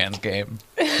expensive. It's a young man's game.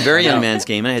 Very young man's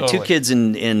game. I had Totally. 2 kids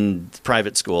in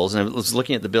private schools, and I was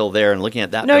looking at the bill there and looking at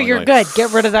that. No, bill and you're going, good.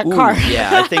 Get rid of that "Ooh, car. Yeah,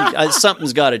 I think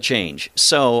something's got to change.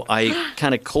 So I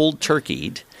kind of cold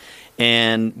turkeyed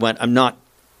and went, I'm not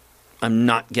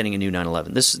getting a new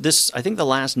 911. This I think the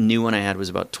last new one I had was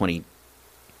about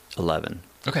 2011.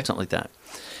 Okay. Something like that.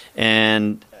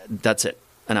 And that's it.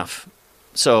 Enough.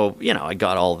 So, I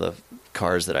got all the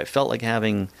cars that I felt like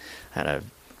having. I had a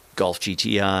Golf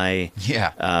GTI.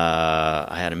 Yeah.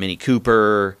 I had a Mini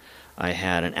Cooper. I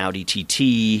had an Audi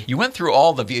TT. You went through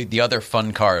all the other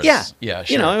fun cars. Yeah. Yeah.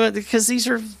 Sure. Because these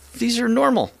are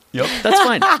normal. Yep. That's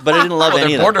fine. But I didn't love Well,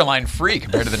 any they're of them. borderline free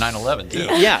compared to the 911 too.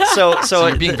 Yeah. So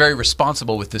you're being very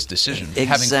responsible with this decision.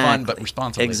 Having fun but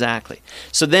responsibly. Exactly.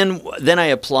 So then I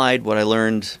applied what I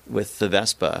learned with the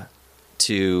Vespa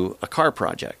to a car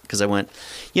project, because I went,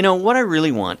 what I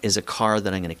really want is a car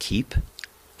that I'm going to keep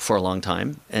for a long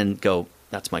time and go,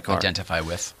 that's my car. Identify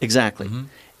with. Exactly.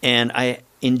 And I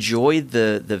enjoyed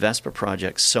the Vespa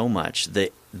project so much,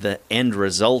 the end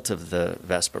result of the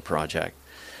Vespa project,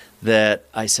 that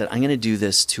I said, I'm going to do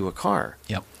this to a car.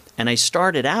 Yep. And I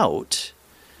started out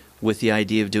with the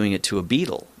idea of doing it to a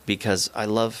Beetle, because I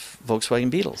love Volkswagen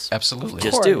Beetles. Absolutely.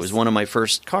 Just do. It was one of my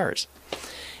first cars.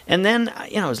 And then,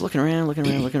 I was looking around,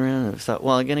 and I thought,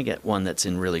 well, I'm going to get one that's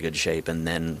in really good shape, and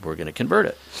then we're going to convert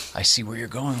it. I see where you're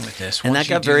going with this. And Once that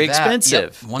got you do very that-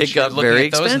 expensive. Yep. Once It got you're looking very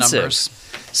at those expensive. numbers,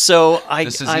 So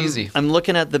This is easy. I'm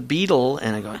looking at the Beetle,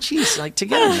 and I go, geez, like to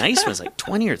get a nice one, it's like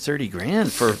 20 or 30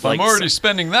 grand for like. I'm already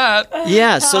spending that.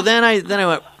 Yeah. So then I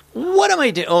went, what am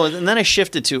I doing? Oh, and then I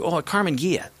shifted to a Carmen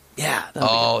Ghia. Yeah. that'll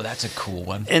be Oh, that's a cool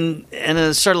one. good. And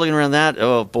I started looking around that.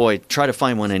 Oh boy, try to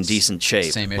find one in decent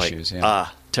shape. Same Like, issues, yeah.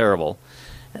 Terrible.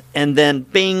 And then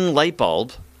bing, light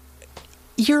bulb.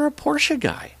 You're a Porsche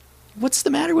guy. What's the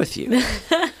matter with you?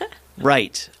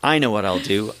 Right. I know what I'll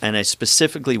do. And I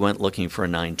specifically went looking for a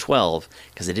 912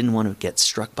 because I didn't want to get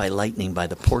struck by lightning by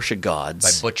the Porsche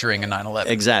gods. By butchering a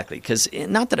 911. Exactly. Because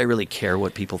not that I really care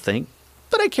what people think,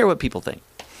 but I care what people think.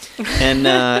 And so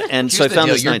I Here's found the deal.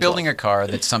 this You're 912. building a car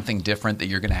that's something different that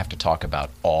you're going to have to talk about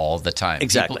all the time.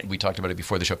 Exactly. People, we talked about it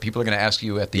before the show. People are going to ask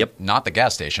you at the Yep. not the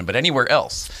gas station, but anywhere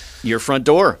else. Your front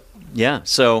door. Yeah.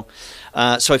 So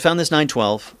I found this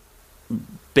 912,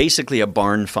 basically a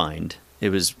barn find. It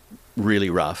was really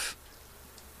rough.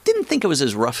 Didn't think it was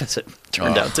as rough as it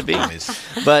turned out to be. Nice.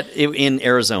 But in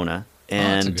Arizona,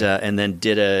 that's and good. and then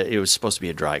it was supposed to be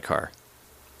a dry car.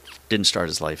 Didn't start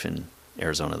his life in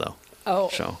Arizona though. Oh.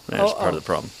 So that's part of the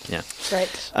problem. Yeah.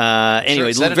 Right. Anyway,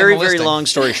 it said it in very, the very listing. long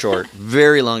story short.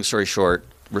 Very long story short.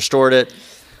 Restored it.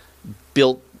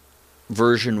 Built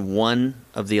version 1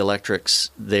 of the electrics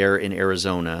there in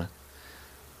Arizona.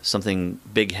 Something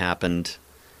big happened,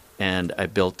 and I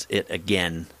built it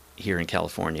again here in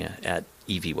California at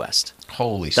EV West.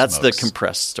 Holy That's smokes. the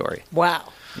compressed story.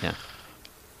 Wow. Yeah.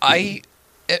 I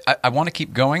want to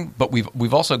keep going, but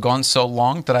we've also gone so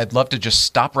long that I'd love to just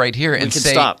stop right here and can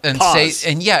say stop. and Pause.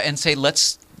 say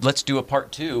let's do a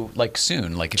part 2 like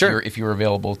soon, like Sure. if you're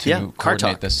available to Yeah, car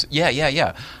coordinate talk. this.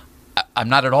 Yeah. I'm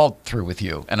not at all through with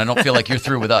you, and I don't feel like you're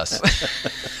through with us.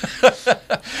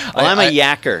 Well, I'm a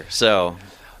yacker, so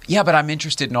Yeah, but I'm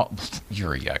interested in all.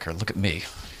 You're a yacker. Look at me.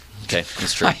 okay,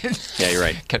 that's true. Yeah, you're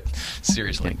right.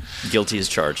 Seriously. Guilty as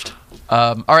charged.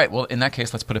 All right. Well, in that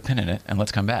case, let's put a pin in it and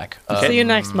let's come back. See you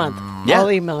next month. Yeah.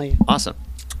 I'll email you. Awesome.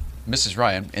 Mrs.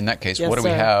 Ryan, in that case, Yes, what do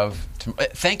we sir. have?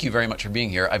 Thank you very much for being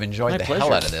here. I've enjoyed My the pleasure.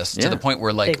 hell out of this to Yeah. the point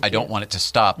where, like, Thank I don't you. want it to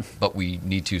stop, but we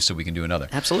need to so we can do another.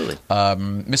 Absolutely.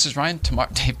 Mrs. Ryan, tomorrow,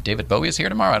 David Bowie is here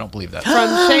tomorrow. I don't believe that.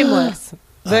 From Shameless.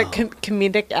 The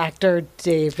comedic actor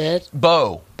David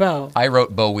Bow. Bow. I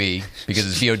wrote Bowie because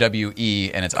it's Bowe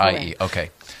and it's IE. Okay.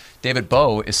 David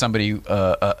Bowe is somebody.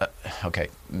 Okay.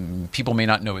 People may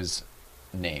not know his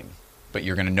name, but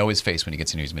you're going to know his face when he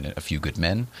gets in. He's been in A Few Good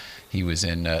Men. He was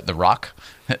in The Rock.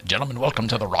 Gentlemen, welcome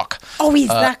to The Rock. Oh, he's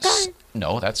that guy?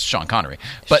 No, that's Sean Connery.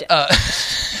 But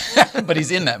but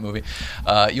he's in that movie.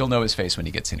 You'll know his face when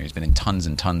he gets in here. He's been in tons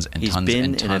and tons and He's tons been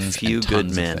and tons in A Few and Good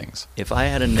tons Men. of things. If I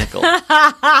had a nickel,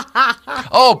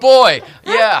 Oh boy,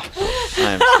 yeah.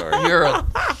 I'm sorry. You're.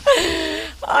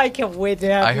 I can't wait to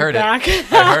have I you heard it. back.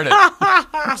 I heard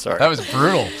it. Sorry. That was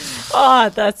brutal. Oh,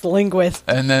 that's linguist.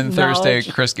 And then Thursday,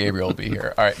 knowledge. Chris Gabriel will be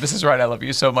here. All right, Mrs. Wright, I love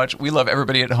you so much. We love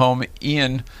everybody at home.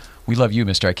 Ian, we love you,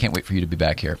 mister. I can't wait for you to be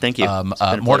back here. Thank you. It's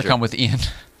been a More to pleasure. come with Ian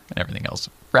and everything else.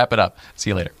 Wrap it up. See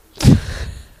you later. And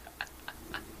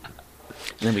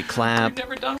then we clap.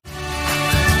 Never done.